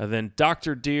 then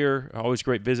Dr. Deer, always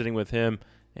great visiting with him,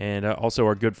 and also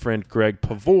our good friend Greg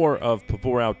Pavor of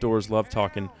Pavor Outdoors. Love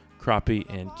talking crappie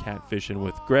and catfishing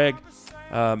with Greg.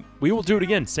 We will do it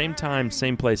again, same time,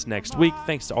 same place next week.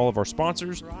 Thanks to all of our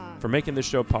sponsors for making this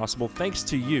show possible. Thanks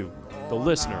to you, the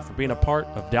listener, for being a part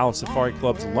of Dallas Safari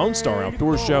Club's Lone Star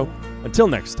Outdoors Show. Until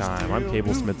next time, I'm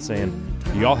Cable Smith saying,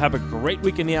 you all have a great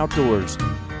week in the outdoors.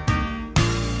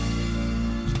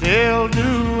 Still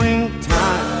doing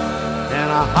time in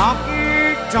a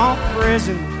honky-tonk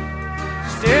prison.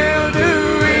 Still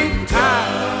doing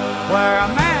time where a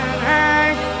man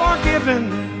ain't forgiven.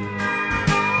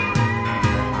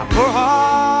 I put